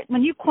you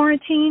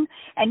quarantine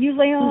and you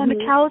lay on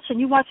the couch and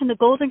you're watching the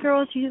Golden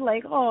Girls, you're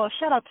like, oh,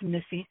 shout out to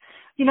Missy.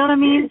 You know what I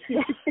mean?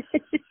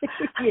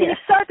 You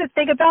start to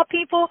think about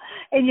people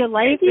in your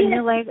life and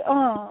you're like,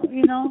 oh,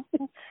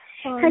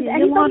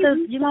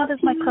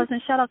 Yolanda's my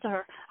cousin. Shout out to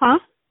her. Huh?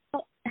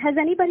 Has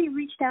anybody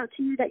reached out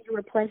to you that you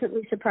were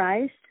pleasantly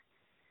surprised?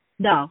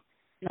 No.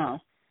 Oh.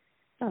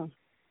 No.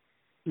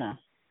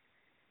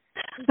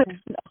 Okay.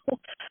 No.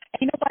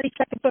 Ain't nobody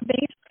checking for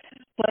me,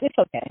 but it's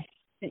okay.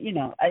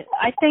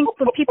 I think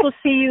when people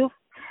see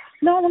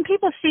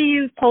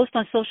you post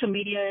on social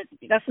media,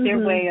 that's their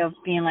way of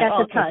being like, that's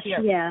oh, a touch.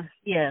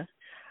 Yeah.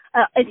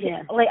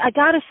 Like I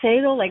gotta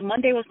say though, like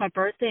Monday was my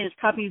birthday, and it's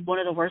probably one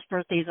of the worst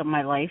birthdays of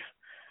my life.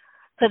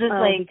 Because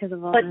it's because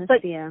of all but this,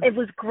 it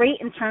was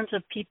great in terms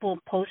of people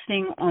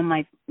posting on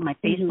my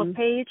Facebook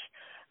page.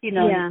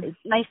 Yeah. it's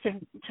nice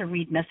to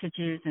read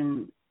messages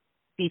and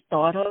be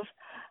thought of,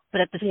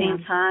 but at the Yeah.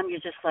 same time, you're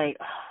just like,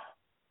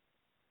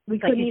 We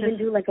like couldn't even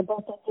do like a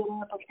birthday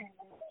dinner,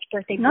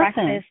 birthday nothing.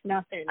 breakfast,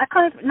 nothing.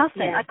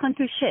 Nothing. Yeah. I couldn't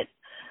do shit.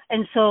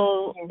 And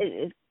so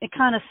it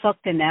kind of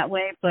sucked in that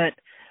way, but,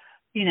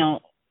 you know,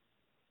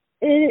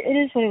 it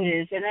is what it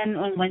is. And then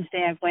on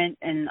Wednesday I went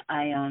and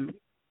I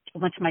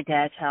went to my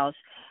dad's house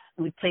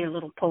and we played a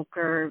little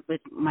poker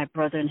with my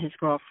brother and his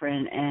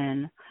girlfriend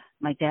and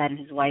my dad and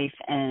his wife,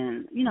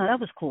 and you know, that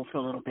was cool for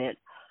a little bit.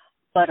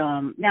 But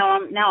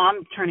now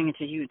I'm turning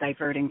into you,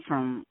 diverting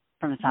from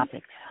the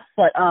topic.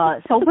 But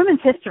so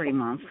Women's History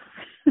Month.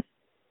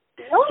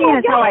 Oh Seeing my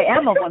as how God, I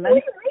am a woman.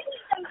 we really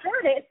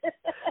diverted.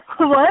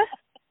 What?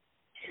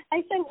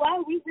 I said,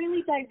 wow, we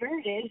really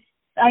diverted.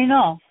 I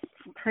know.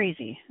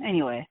 Crazy.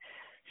 Anyway,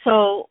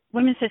 so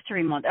Women's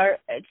History Month.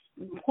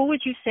 Who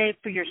would you say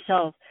for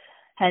yourself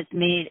has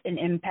made an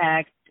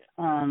impact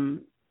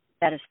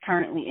that is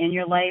currently in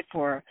your life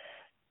or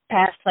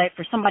past life,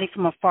 or somebody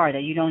from afar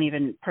that you don't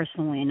even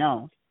personally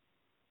know?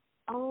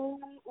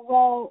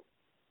 Well,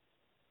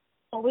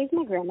 always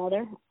my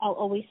grandmother. I'll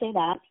always say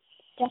that.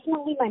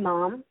 Definitely my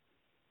mom.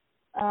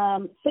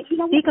 But you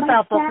know, speak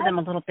about both of them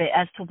a little bit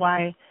as to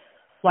why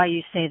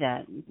you say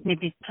that.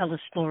 Maybe tell a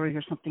story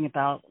or something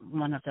about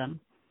one of them,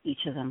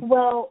 each of them.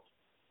 Well,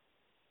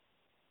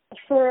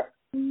 for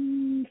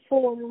trying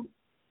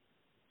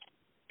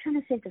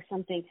to think of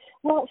something.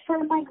 Well,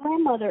 for my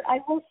grandmother, I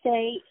will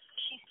say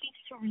she speaks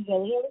to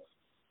resilience.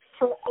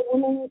 For a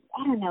woman, I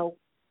don't know,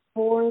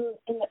 born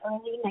in the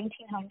early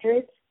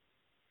 1900s,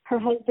 her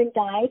husband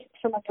died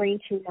from a brain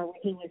tumor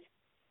when he was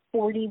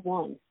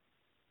 41.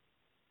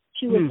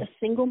 She was a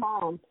single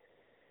mom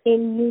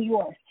in New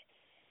York.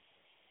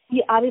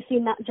 Obviously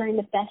not during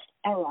the best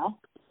era.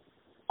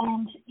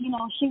 And, you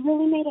know, she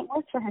really made it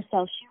work for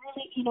herself. She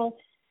really, you know,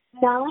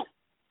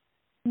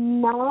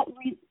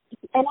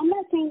 and I'm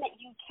not saying that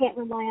you can't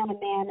rely on a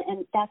man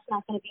and that's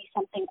not going to be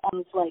something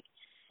of like,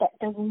 that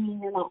doesn't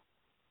mean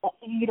that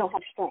you don't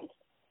have strength.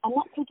 I'm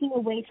not taking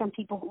away from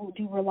people who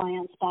do rely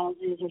on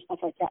spouses or stuff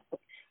like that. But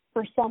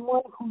for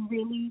someone who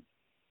really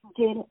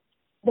did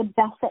the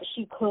best that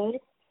she could,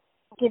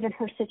 given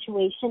her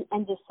situation,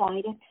 and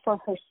decided for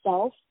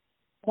herself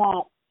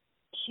that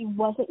she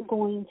wasn't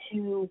going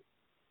to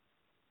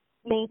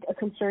make a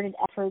concerted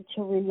effort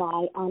to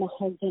rely on a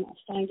husband or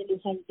find a new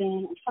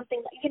husband or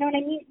something, you know what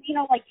I mean? You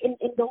know, like in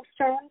those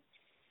terms,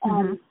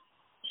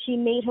 she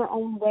made her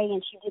own way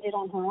and she did it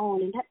on her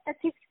own. And that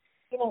takes,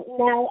 you know,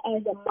 now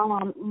as a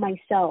mom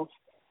myself,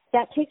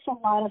 that takes a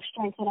lot of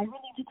strength, and I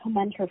really do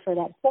commend her for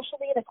that,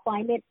 especially in the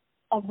climate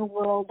of the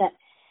world that,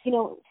 you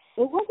know,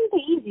 it wasn't the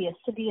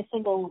easiest to be a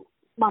single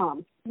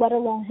mom, let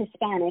alone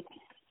Hispanic,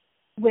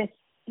 with,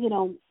 you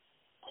know,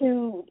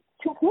 two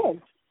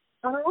kids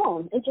on her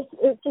own. It just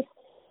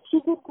she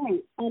did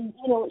great. And,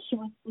 you know, she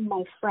was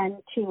my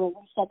friend too, and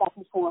we said that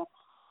before.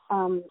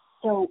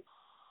 So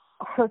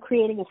her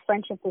creating a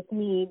friendship with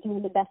me,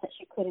 doing the best that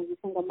she could as a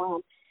single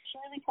mom, she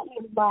really taught me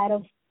a lot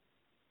of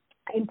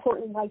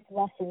important life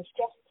lessons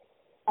just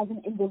as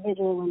an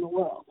individual in the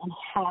world and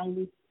how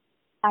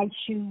I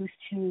choose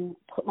to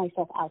put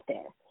myself out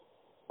there.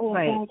 And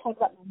right. when I talk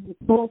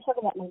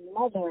about my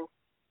mother,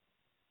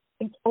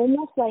 it's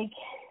almost like,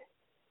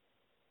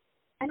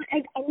 and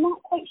I'm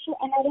not quite sure,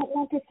 and I don't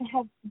want this to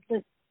have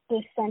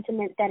the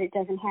sentiment that it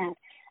doesn't have.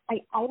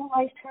 I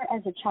idolized her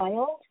as a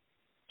child.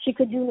 She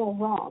could do no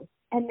wrong.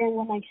 And then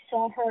when I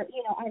saw her,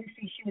 you know,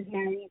 obviously she was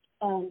married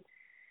and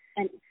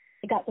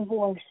got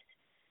divorced,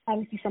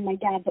 obviously from my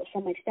dad, but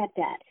from my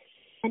stepdad.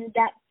 And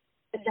that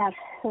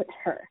hurt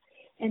her.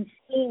 And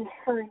seeing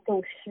her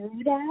go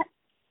through that,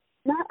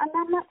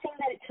 I'm not saying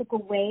that it took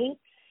away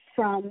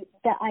from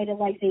the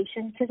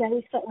idolization, because I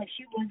always felt like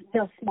she was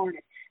the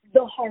smartest,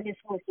 the hardest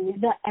working,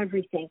 the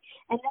everything.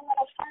 And then when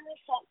I finally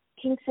saw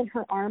kinks in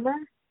her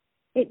armor,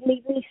 it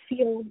made me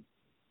feel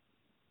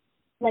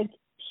like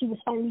she was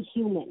finally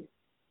human.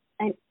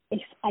 And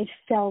I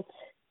felt,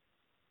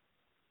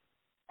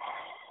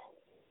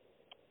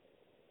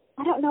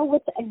 I don't know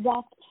what the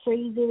exact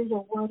phrases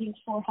or wording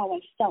for how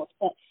I felt,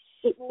 but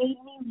it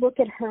made me look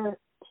at her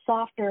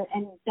softer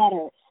and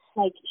better.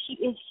 Like, she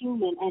is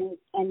human,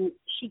 and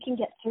she can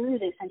get through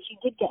this, and she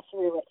did get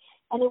through it.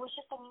 And it was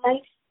just a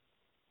nice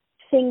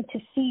thing to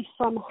see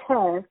from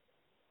her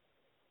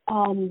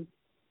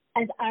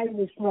as I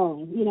was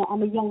growing. You know, I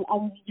was a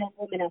young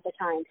woman at the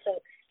time,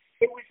 so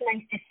it was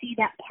nice to see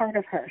that part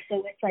of her.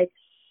 So it's like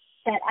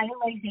that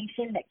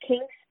idolization, that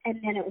kinks,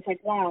 and then it was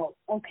like, wow,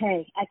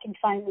 okay, I can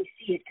finally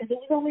see it. Because it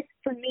was always,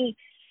 for me,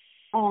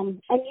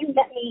 and you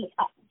met me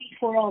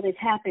before all this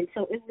happened,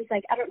 so it was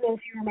like, I don't know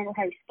if you remember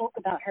how I spoke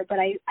about her, but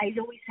I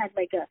always had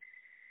like of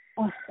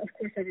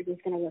course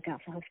everything's going to work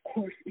out for her. Of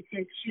course,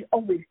 she's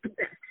always the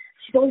best.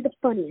 She's always the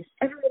funniest.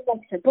 Everyone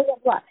likes her, blah, blah,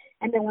 blah.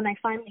 And then when I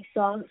finally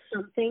saw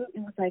something, it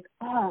was like,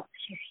 oh,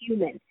 she's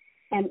human.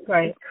 And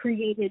right. it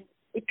created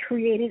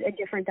a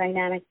different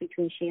dynamic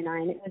between she and I,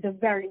 and it was a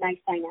very nice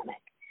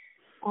dynamic.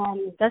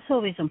 That's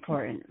always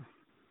important.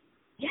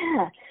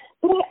 Yeah.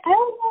 But I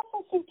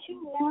also say,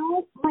 too, now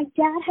my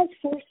dad has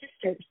 4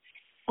 sisters,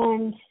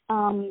 and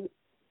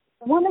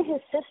one of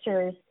his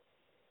sisters,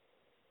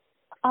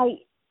 I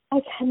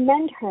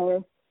commend her,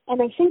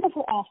 and I think of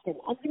her often.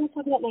 I'm going to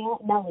talk about my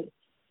Aunt Melly,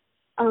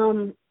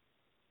 and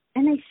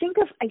I think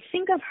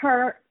of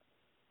her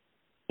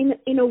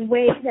in a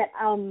way that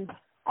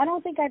I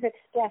don't think I've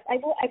expressed.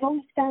 I've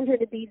always found her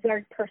to be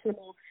very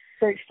personable,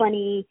 very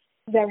funny,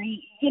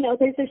 very,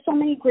 there's so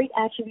many great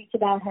attributes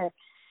about her.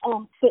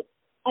 But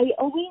I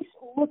always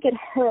look at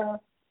her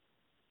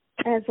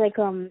as like,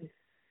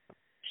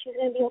 she's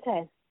gonna be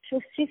okay.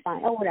 She's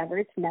fine. Oh, whatever.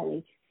 It's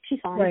Nellie. She's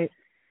fine. Right.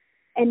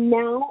 And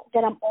now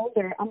that I'm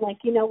older, I'm like,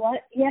 you know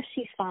what? Yes,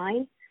 she's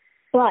fine,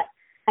 but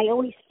I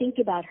always think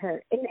about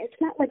her, and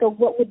it's not like a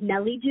what would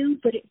Nellie do,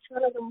 but it's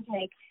one of those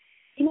like,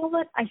 you know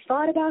what? I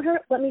thought about her.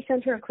 Let me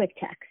send her a quick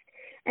text.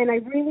 And I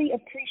really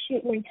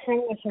appreciate my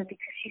time with her because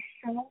she's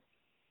so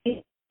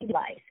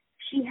wise.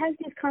 She has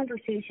these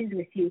conversations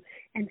with you,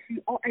 and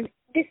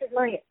this is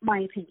my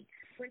opinion.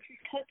 When she's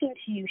talking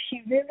to you,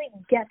 she really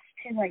gets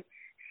to like.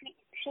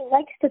 She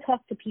likes to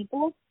talk to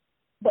people,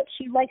 but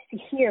she likes to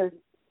hear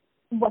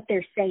what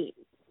they're saying.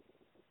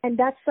 And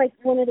that's like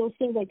one of those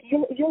things. Like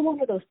you're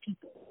one of those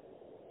people,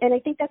 and I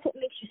think that's what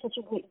makes you such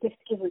a great gift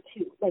giver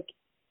too. Like,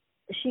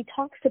 she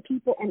talks to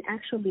people and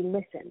actually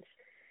listens.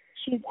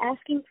 She's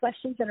asking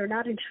questions that are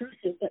not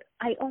intrusive, but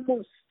I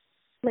almost,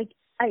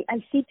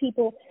 I see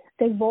people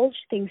divulge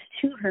things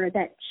to her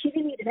that she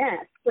didn't even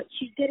ask, but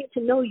she's getting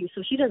to know you,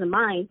 so she doesn't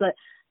mind,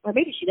 or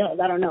maybe she does,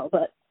 I don't know,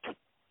 but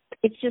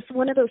it's just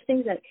one of those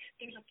things that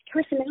there's a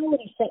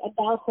personality set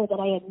about her that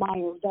I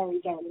admire very,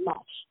 very much.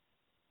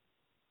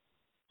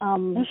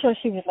 I'm sure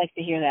she would like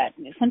to hear that.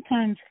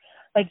 Sometimes,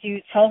 do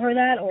you tell her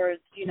that, or,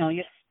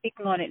 you're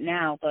speaking on it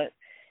now, but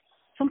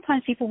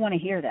sometimes people want to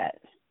hear that.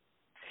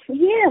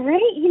 Yeah,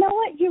 right? You know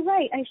what? You're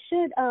right. I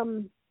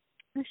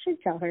should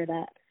tell her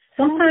that.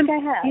 Sometimes, I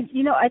have.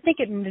 I think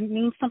it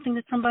means something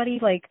to somebody,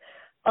 like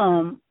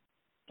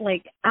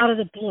out of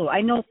the blue.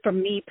 I know for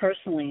me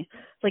personally,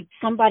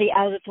 somebody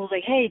out of the blue,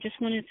 hey,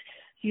 just wanted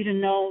you to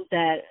know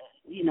that,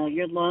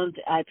 you're loved,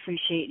 I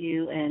appreciate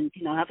you, and,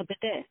 have a good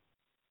day.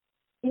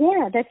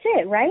 Yeah, that's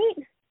it, right?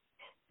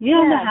 You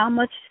don't know how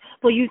much,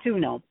 well, you do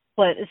know,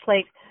 but it's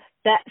like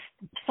that,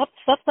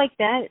 stuff like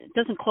that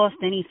doesn't cost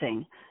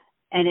anything,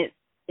 and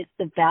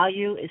the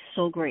value is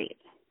so great.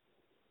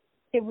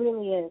 It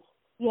really is,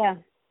 yeah.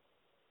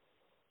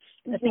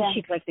 I think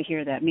she'd like to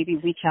hear that. Maybe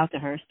reach out to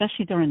her,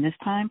 especially during this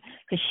time,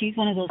 because she's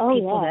one of those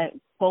people that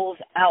goes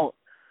out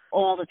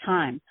all the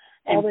time.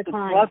 And all the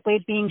time. Broadway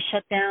being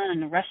shut down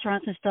and the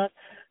restaurants and stuff,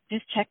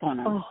 just check on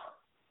her. Oh.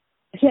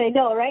 Yeah, I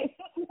know, right?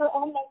 Her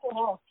own mental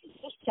health.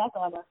 Just check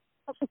on her.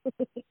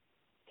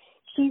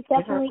 She's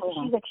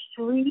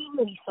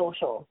extremely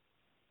social.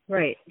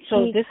 Right.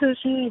 So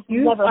she's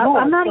you. Never home,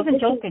 I'm not so even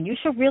joking. You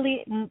should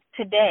really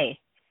today.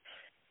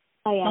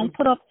 I am. Don't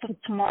put up for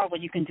tomorrow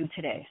what you can do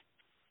today.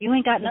 You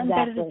ain't got nothing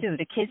better to do.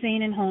 The kids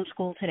ain't in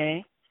homeschool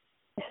today.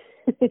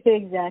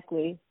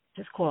 Exactly.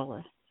 Just call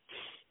her.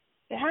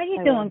 How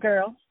you doing,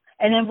 girl?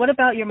 And then what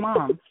about your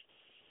mom?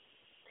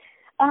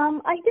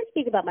 I did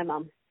speak about my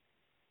mom.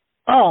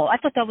 Oh, I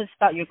thought that was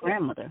about your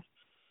grandmother.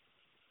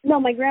 No,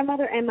 my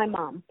grandmother and my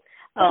mom.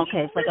 Oh,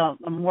 okay. It's like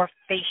a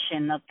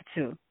morphation of the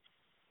two.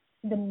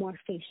 The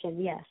morphation,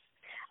 yes.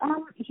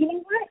 You know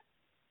what?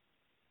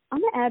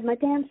 I'm going to add my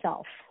damn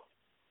self.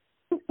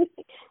 Of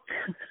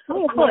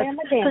course,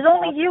 because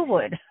only you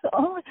would.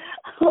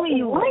 Only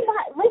you would. Why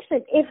not?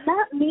 Listen, if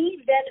not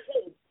me, then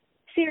who?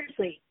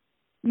 Seriously.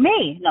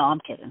 Me? No, I'm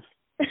kidding.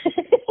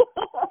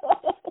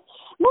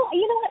 No,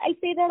 you know what? I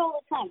say that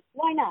all the time.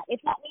 Why not? If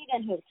not me,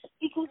 then who?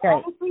 Because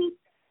honestly,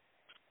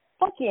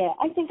 fuck yeah,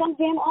 I think I'm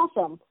damn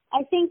awesome.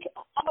 I think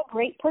I'm a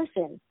great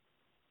person.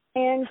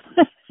 And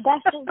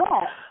that's just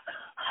that.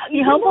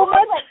 You humble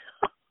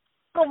much?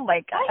 Oh,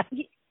 my God.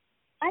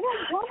 I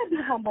don't want to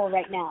be humble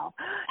right now.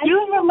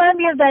 You remind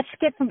me of that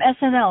skit from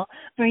SNL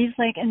where he's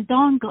like, and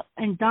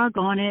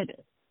doggone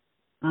it,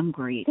 I'm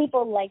great.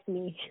 People like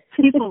me.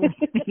 People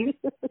like me.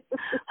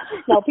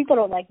 No, people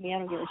don't like me. I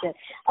don't give a shit.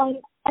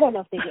 I don't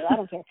know if they do. I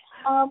don't care.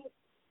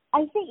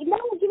 I think, no,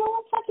 you know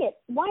what? Fuck it.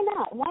 Why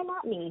not? Why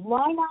not me?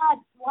 Why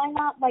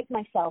not like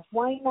myself?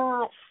 Why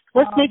not?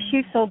 What makes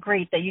you so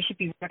great that you should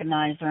be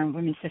recognized during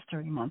Women's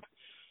History Month?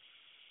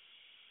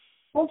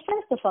 Well,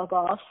 first the fuck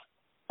off.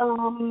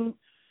 I'm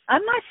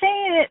not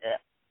saying it,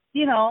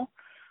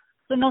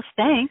 with no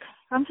stank.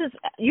 I'm just,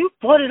 you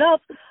brought it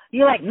up.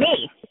 You're like,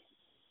 me.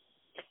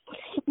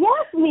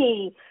 Yes,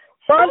 me.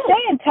 So I'm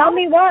saying, tell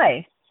me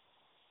why.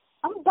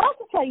 I'm about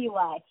to tell you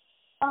why.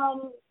 I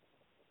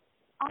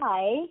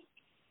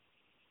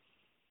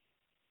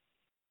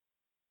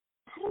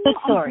don't know.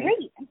 Sorry. I'm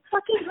great. I'm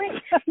fucking great.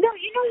 No,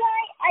 you know why?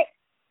 I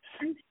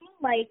feel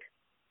like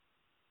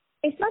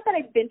it's not that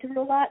I've been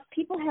through a lot.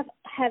 People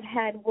have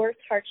had worse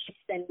hardships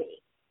than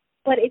me,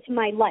 but it's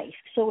my life,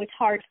 so it's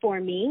hard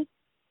for me,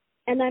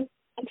 and I'm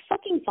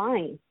fucking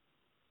fine.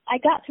 I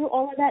got through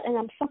all of that, and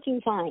I'm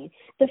fucking fine.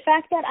 The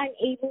fact that I'm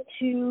able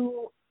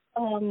to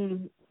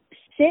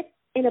sit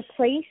in a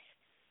place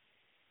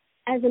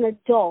as an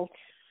adult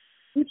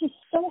which is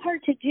so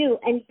hard to do,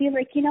 and be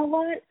like, you know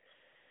what?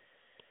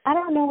 I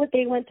don't know what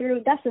they went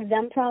through. That's a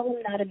them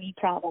problem, not a me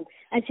problem.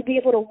 And to be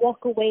able to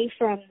walk away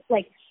from,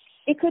 like,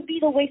 it could be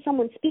the way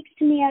someone speaks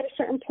to me at a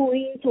certain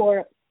point,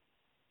 or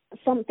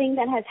something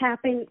that has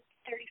happened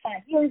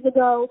 35 years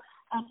ago.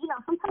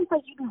 Sometimes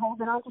like you've been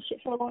holding on to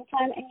shit for a long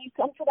time, and you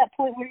come to that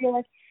point where you're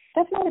like,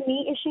 that's not a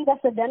me issue,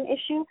 that's a them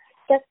issue.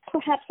 That's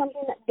perhaps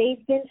something that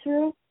they've been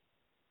through,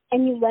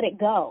 and you let it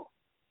go.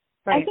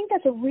 Right. I think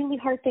that's a really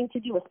hard thing to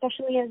do,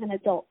 especially as an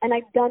adult, and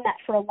I've done that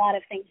for a lot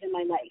of things in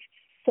my life.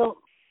 So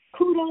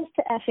kudos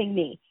to effing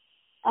me.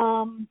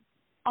 I'm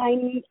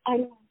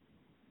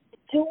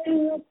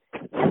doing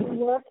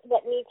work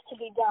that needs to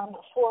be done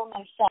for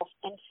myself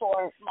and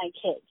for my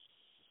kids.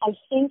 I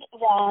think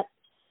that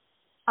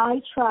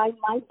I try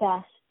my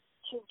best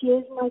to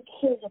give my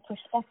kids a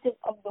perspective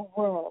of the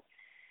world,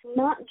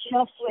 not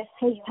just with,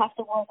 hey, you have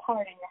to work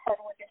hard and your hard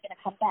work is going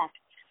to come back.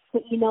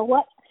 But you know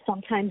what?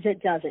 Sometimes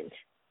it doesn't.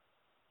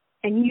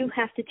 And you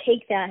have to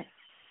take that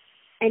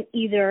and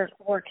either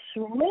work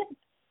through it,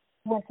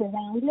 work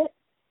around it,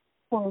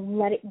 or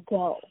let it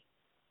go.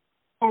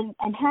 And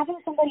having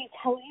somebody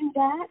tell you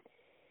that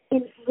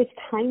with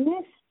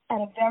kindness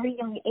at a very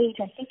young age,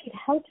 I think it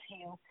helps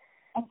you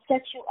and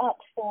sets you up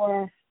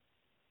for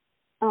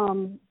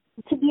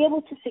to be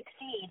able to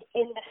succeed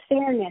in the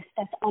fairness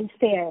that's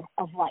unfair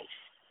of life.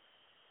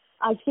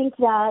 I think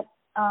that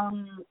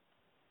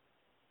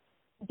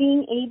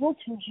being able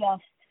to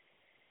just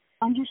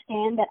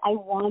understand that I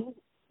won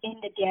in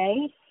the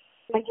day,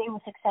 my day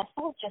was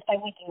successful just by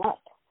waking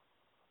up.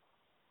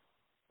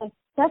 Like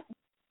that's,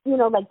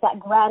 like that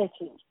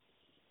gratitude.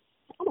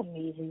 I'm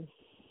amazing.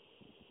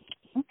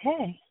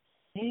 Okay,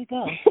 there you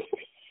go.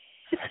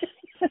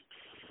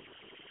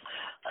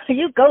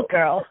 You go,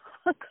 girl.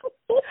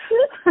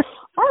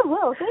 I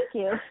will, thank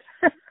you.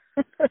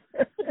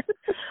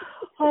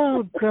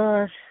 Oh,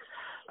 gosh.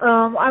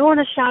 I want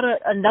to shout out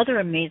another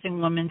amazing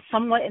woman,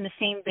 somewhat in the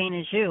same vein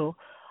as you,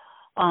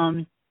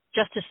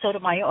 Justice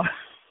Sotomayor.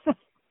 Oh,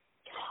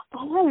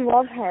 I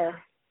love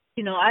her.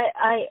 We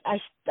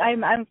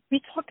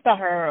talked about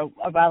her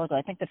a while ago,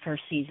 I think the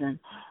first season.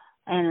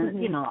 And,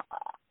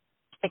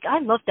 I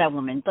love that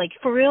woman. Like,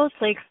 for real, it's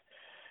like,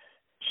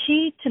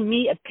 she, to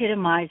me,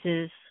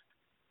 epitomizes,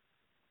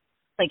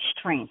 like,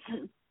 strength.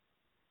 Right?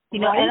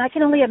 And I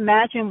can only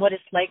imagine what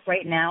it's like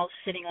right now,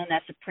 sitting on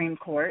that Supreme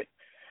Court,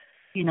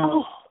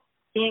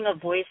 being a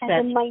voice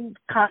that's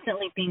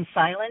constantly being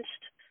silenced,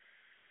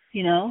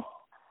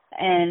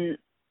 and,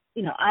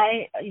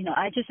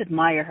 I just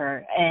admire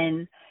her.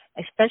 And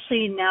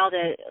especially now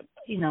that,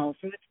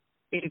 Ruth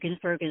Bader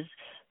Ginsburg is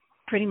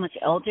pretty much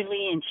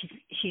elderly, and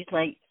she's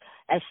like,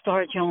 as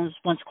Star Jones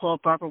once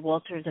called Barbara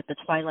Walters, at the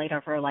twilight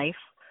of her life.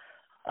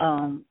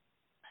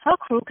 How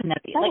cruel can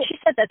that be? Like, she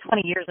said that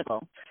 20 years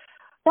ago.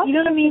 That's you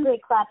know what I mean? A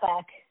great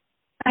clapback.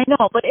 I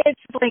know, but it's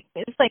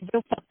like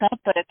real fucked up,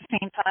 but at the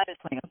same time,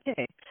 it's like,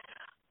 okay.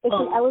 It's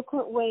an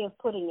eloquent way of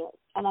putting it,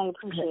 and I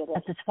appreciate it.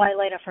 At the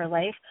twilight of her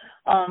life,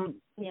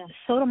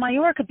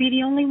 Sotomayor could be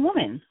the only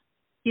woman,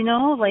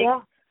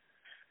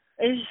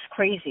 It's just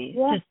crazy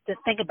to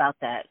think about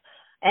that.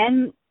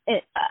 And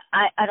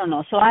I don't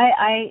know. So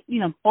I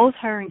both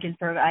her and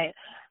Ginsburg, I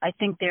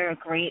think they're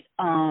great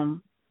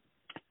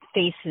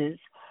faces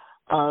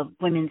of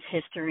women's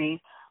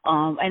history.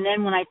 And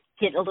then when I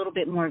get a little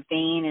bit more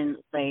vain and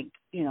like,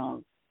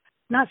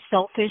 not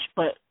selfish,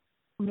 but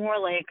more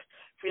like,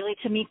 really,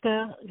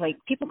 Tamika, like,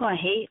 people gonna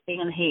hate, they're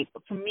gonna hate.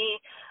 But for me,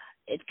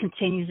 it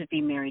continues to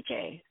be Mary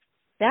J.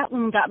 That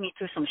one got me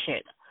through some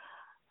shit.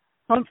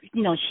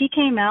 She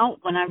came out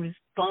when I was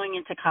going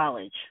into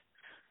college,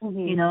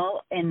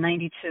 in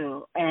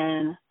 92.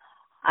 And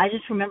I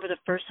just remember the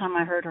first time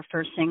I heard her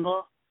first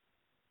single.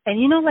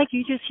 And, like,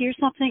 you just hear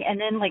something, and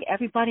then, like,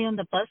 everybody on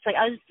the bus, like,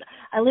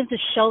 I lived a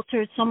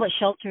somewhat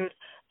sheltered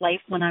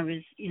life when I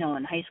was,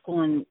 in high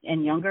school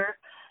and younger.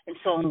 And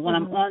so when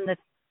I'm on the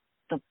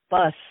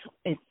bus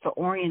for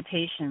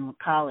orientation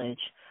college,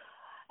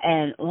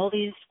 and all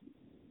these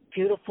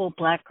beautiful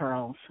black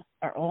girls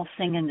are all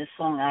singing this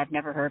song I've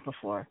never heard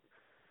before.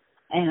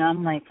 And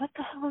I'm like, what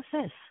the hell is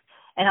this?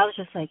 And I was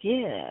just like,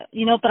 yeah,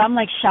 but I'm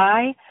like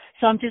shy.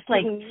 So I'm just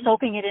like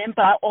soaking it in.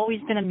 But I've always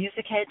been a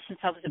music head since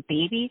I was a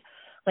baby.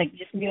 Like,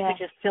 just music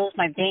just fills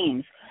my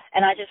veins.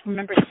 And I just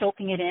remember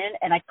soaking it in,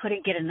 and I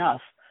couldn't get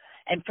enough.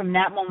 And from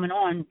that moment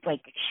on,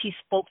 like, she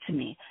spoke to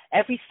me.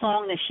 Every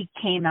song that she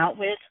came out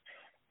with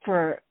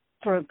for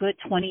a good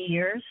 20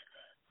 years,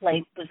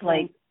 like, was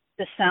like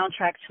the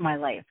soundtrack to my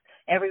life.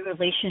 Every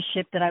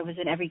relationship that I was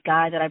in, every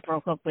guy that I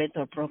broke up with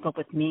or broke up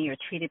with me or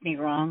treated me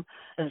wrong,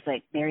 it was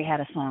like Mary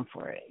had a song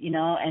for it,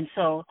 And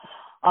so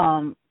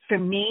for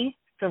me,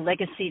 the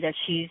legacy that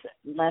she's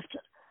left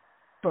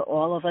for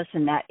all of us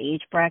in that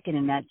age bracket,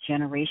 in that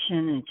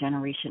generation and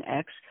Generation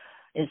X,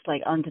 is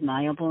like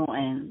undeniable.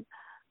 And,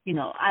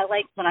 I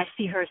like when I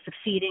see her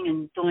succeeding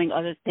and doing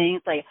other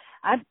things, like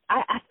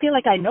I feel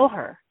like I know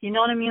her. You know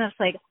what I mean? It's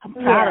like, I'm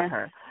proud of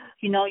her.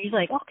 You're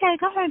like, okay,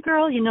 go ahead,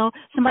 girl.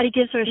 Somebody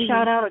gives her a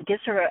shout out or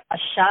gives her a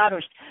shot,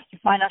 or you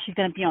find out she's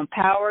gonna be on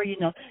Power, you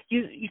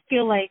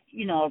feel like,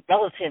 a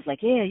relative, like,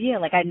 yeah,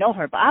 like I know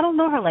her, but I don't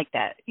know her like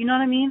that. You know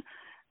what I mean?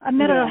 I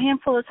met her a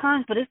handful of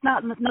times, but it's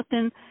not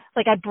nothing.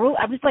 Like I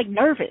was like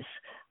nervous,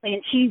 like,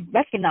 and she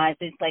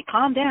recognized it. Like,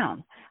 calm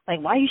down. Like,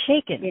 why are you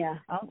shaking? Yeah.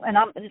 And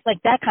I'm it's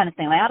like that kind of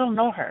thing. Like, I don't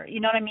know her. You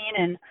know what I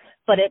mean?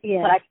 But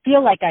I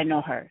feel like I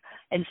know her,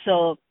 and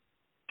so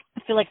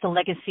I feel like the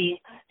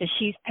legacy that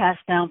she's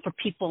passed down for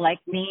people like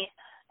me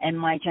and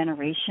my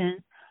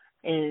generation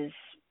is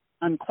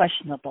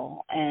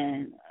unquestionable.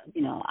 And,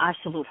 I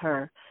salute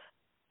her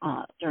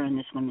during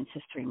this Women's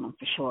History Month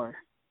for sure.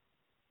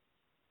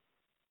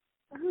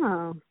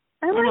 Oh,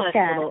 I like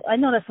that. I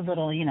know that's a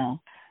little, like, no.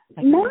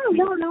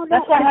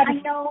 That's why I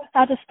know.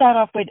 had to start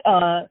off with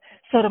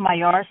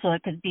Sotomayor, so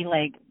it could be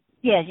like,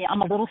 yeah,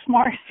 I'm a little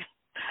smart,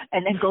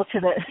 and then go to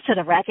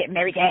the racket and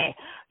Mary Gay,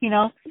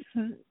 Don't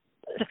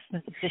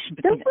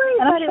worry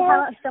about it.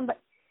 How somebody.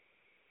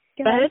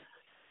 Go ahead.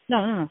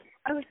 No.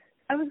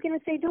 I was gonna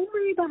say, don't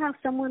worry about how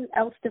someone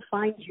else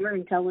defines your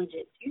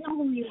intelligence. You know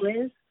who you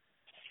is.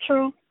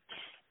 True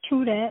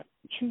that.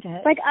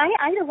 Like, I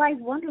idolize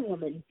Wonder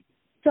Woman.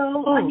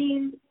 So, I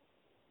mean,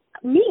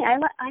 I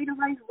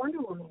idolize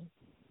Wonder Woman.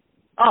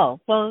 Oh,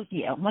 well,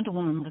 yeah, Wonder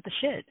Woman was the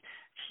shit.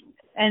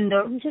 And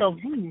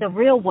the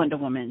real Wonder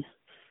Woman,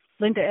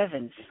 Linda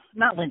Evans.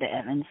 Not Linda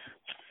Evans.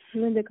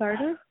 Linda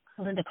Carter?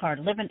 Linda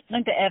Carter.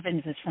 Linda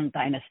Evans is from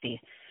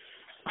Dynasty.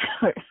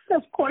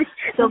 Of course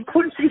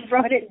you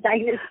brought it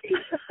Dynasty.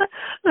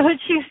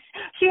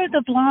 She was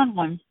the blonde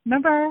one.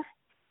 Remember her?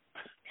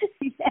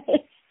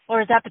 Yes.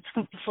 Or is that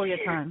before your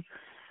time?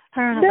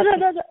 No.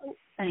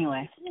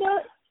 Anyway. No,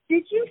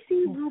 did you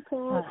see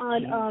RuPaul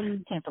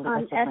on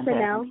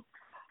SNL?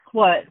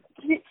 What?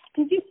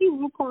 Did you see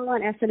RuPaul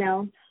on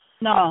SNL?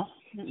 No.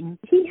 Mm-mm.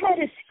 He had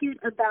a skit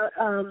about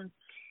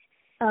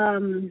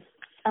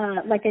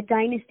like a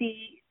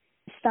Dynasty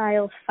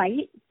style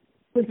fight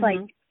with like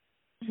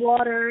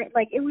water.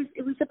 Like it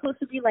was supposed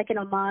to be like an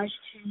homage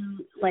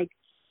to like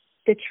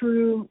the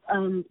true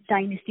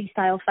Dynasty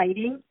style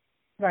fighting.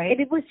 Right.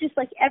 And it was just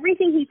like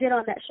everything he did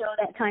on that show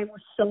that time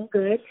was so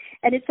good.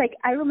 And it's like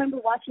I remember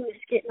watching the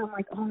skit and I'm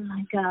like, oh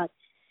my God.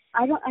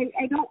 I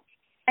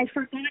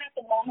forgot at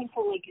the moment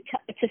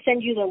to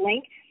send you the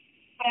link,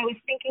 but I was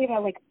thinking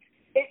about like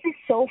this is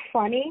so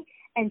funny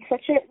and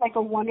such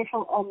a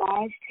wonderful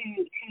homage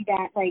to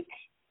that like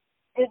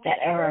that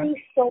era,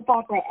 soap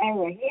opera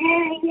era.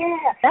 Yeah.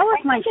 That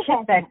was my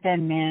shit back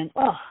then, man.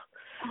 Oh,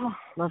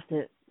 loved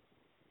it.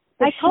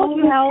 I told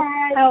you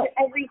how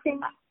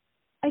everything.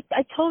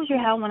 I told you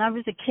how when I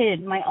was a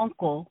kid, my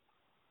uncle,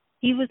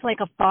 he was like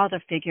a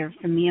father figure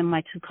for me and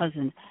my two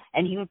cousins,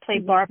 and he would play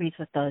Barbies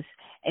with us,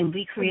 and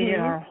we created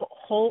our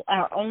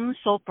own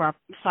soap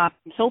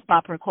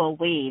opera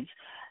called Waves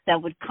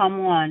that would come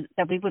on,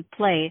 that we would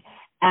play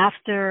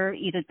after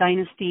either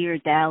Dynasty or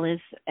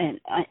Dallas,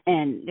 and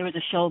there was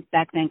a show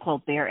back then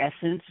called Bare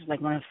Essence, like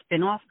one of the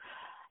spinoffs,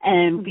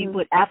 and we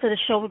would, after the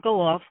show would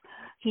go off,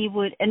 he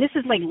would, and this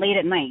is like late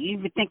at night. You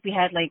would think we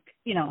had like,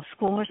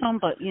 school or something,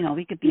 but,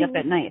 we could be up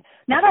at night.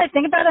 Now that I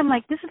think about it, I'm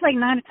like, this is like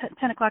 9 or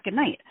 10 o'clock at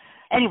night.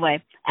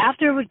 Anyway,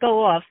 after it would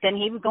go off, then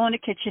he would go in the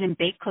kitchen and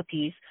bake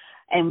cookies,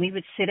 and we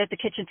would sit at the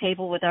kitchen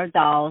table with our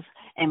dolls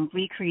and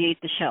recreate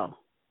the show.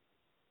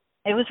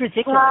 It was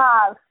ridiculous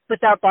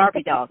with our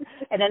Barbie dolls.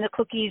 And then the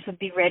cookies would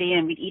be ready,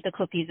 and we'd eat the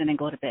cookies and then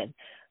go to bed.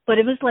 But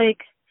it was like,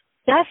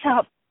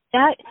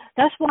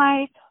 that's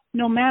why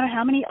no matter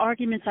how many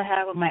arguments I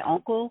had with my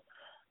uncle,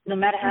 no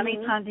matter how many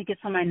times he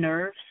gets on my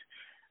nerves,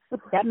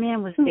 that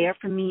man was there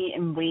for me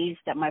in ways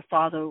that my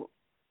father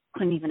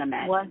couldn't even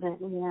imagine.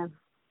 Wasn't, yeah.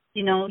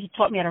 He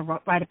taught me how to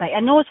ride a bike. I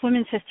know it's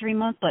Women's History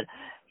Month, but,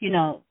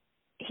 I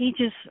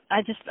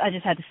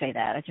just had to say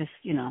that. I just,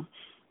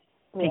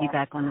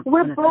 piggyback on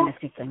the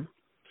Dynasty thing.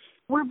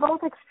 We're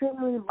both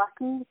extremely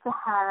lucky to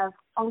have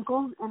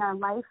uncles in our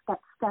life that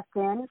stepped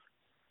in.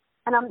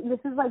 And this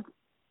is like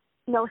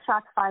no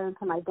shots fired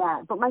to my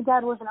dad, but my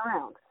dad wasn't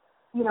around.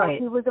 Right.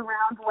 He was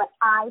around when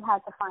I had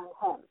to find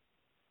him.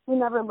 He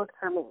never looked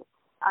for me.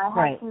 I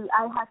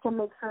had to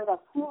make sure that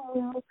he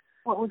knew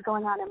what was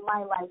going on in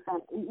my life,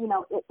 and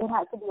it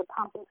had to be a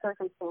pumping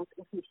circumstance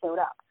if he showed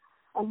up.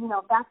 And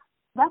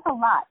that's a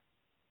lot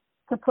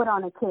to put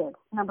on a kid.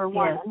 Number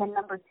one, and then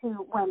number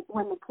two,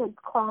 when the kid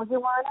calls you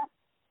on it,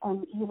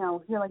 and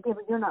you're like, yeah,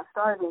 but you're not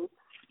starving.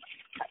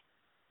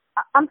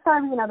 I'm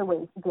starving in other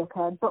ways,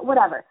 dickhead. But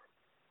whatever.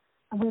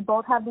 We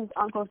both have these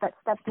uncles that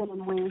stepped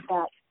in ways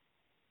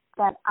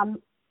that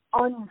I'm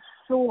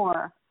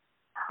unsure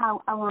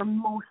how our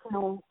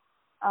emotional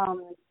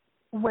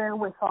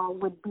wherewithal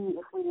would be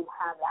if we didn't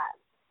have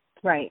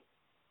that. Right.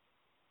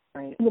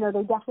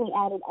 They definitely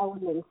added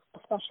elements,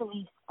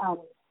 especially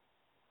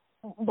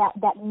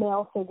that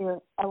male figure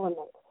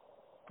element.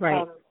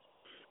 Right.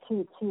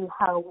 To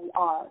how we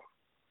are.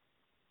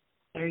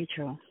 Very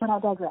true. But I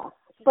digress.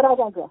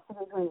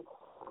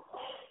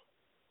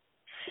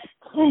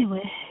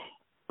 Anyway,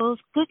 well,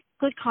 it's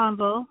good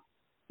combo.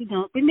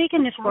 We're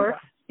making this work.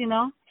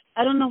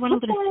 I don't know when I'm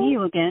going to see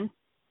you again.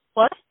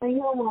 What? I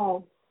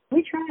know.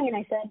 We trying,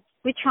 I said.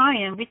 we're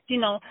trying. We,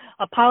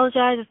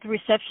 apologize if the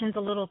reception's a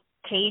little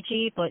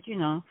cagey, but,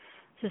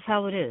 this is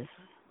how it is,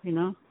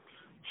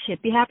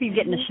 Shit, be happy you're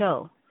getting the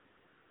show.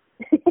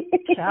 I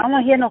don't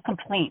want to hear no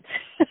complaints.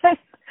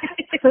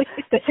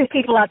 The 2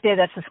 people out there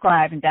that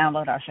subscribe and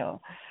download our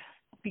show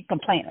be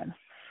complaining.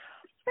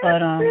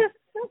 But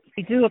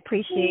we do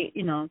appreciate,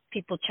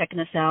 people checking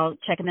us out,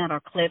 checking out our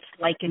clips,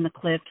 liking the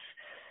clips,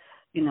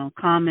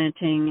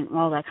 commenting and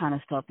all that kind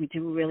of stuff. We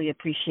do really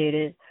appreciate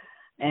it.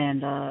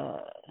 And,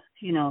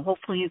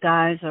 hopefully you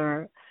guys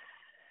are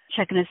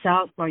checking us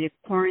out while you're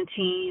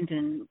quarantined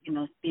and,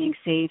 being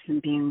safe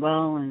and being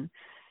well and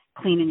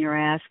cleaning your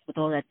ass with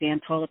all that damn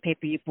toilet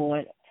paper you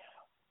bought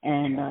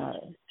and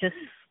just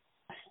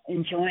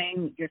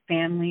enjoying your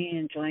family,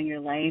 enjoying your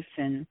life,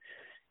 and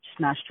just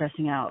not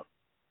stressing out.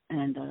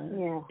 And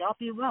y'all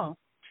be well.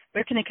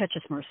 Where can they catch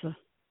us, Marissa?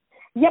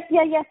 Yes,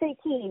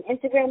 18.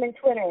 Instagram and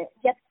Twitter.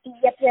 Yes.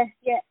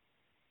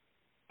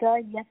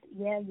 The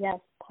Yes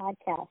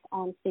podcast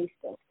on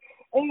Facebook.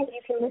 And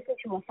you can listen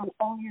to us on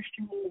all your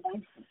streaming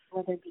devices,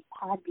 whether it be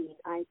Podbean,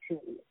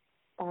 iTunes,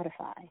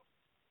 Spotify,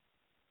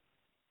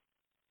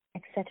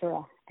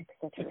 etc.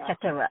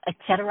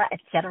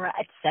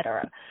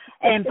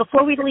 And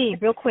before we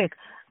leave, real quick,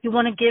 you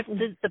want to give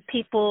the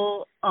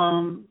people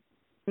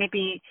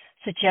maybe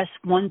suggest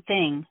one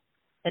thing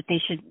that they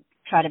should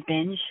try to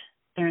binge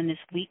during this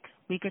week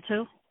or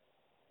two?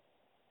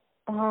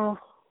 I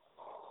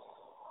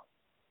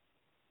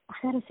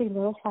gotta say,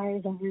 Little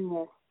Fires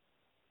Everywhere.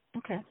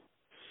 Okay.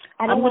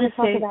 I don't want to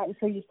talk about it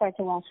until you start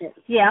to watch it.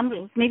 Yeah,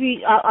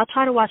 I'll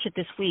try to watch it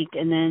this week,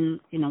 and then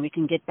we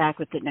can get back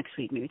with it next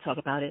week. Maybe talk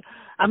about it.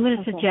 I'm going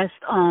to suggest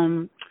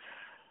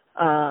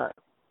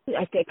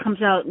it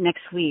comes out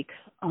next week.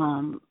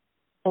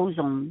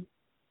 Ozone,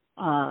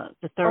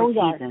 the 3rd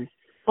season.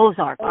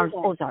 Ozark.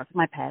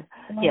 My bad.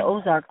 Yeah,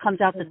 Ozark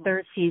comes out the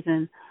 3rd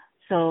season.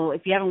 So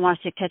if you haven't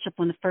watched it, catch up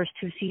on the first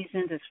 2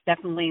 seasons. It's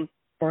definitely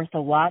worth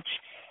a watch.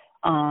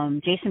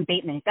 Jason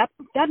Bateman, that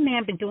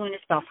man been doing this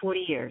about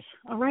 40 years.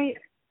 All right.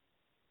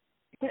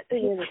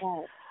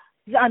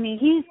 I mean,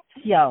 he's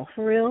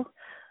for real.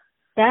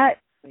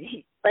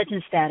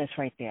 Legend status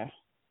right there.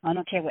 I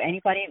don't care what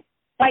anybody.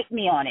 Fight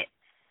me on it.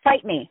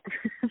 Fight me.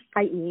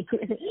 Fight me.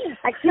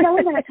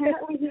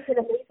 Apparently he's an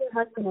amazing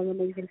husband and an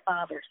amazing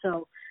father.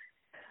 So,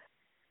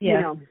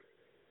 I'm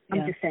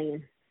just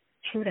saying.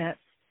 True that.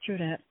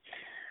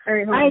 All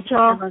right,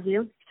 y'all. I love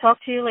you. Talk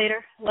to you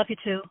later. Love you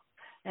too.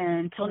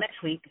 And until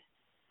next week.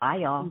 Bye,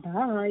 y'all.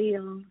 Bye,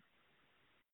 y'all.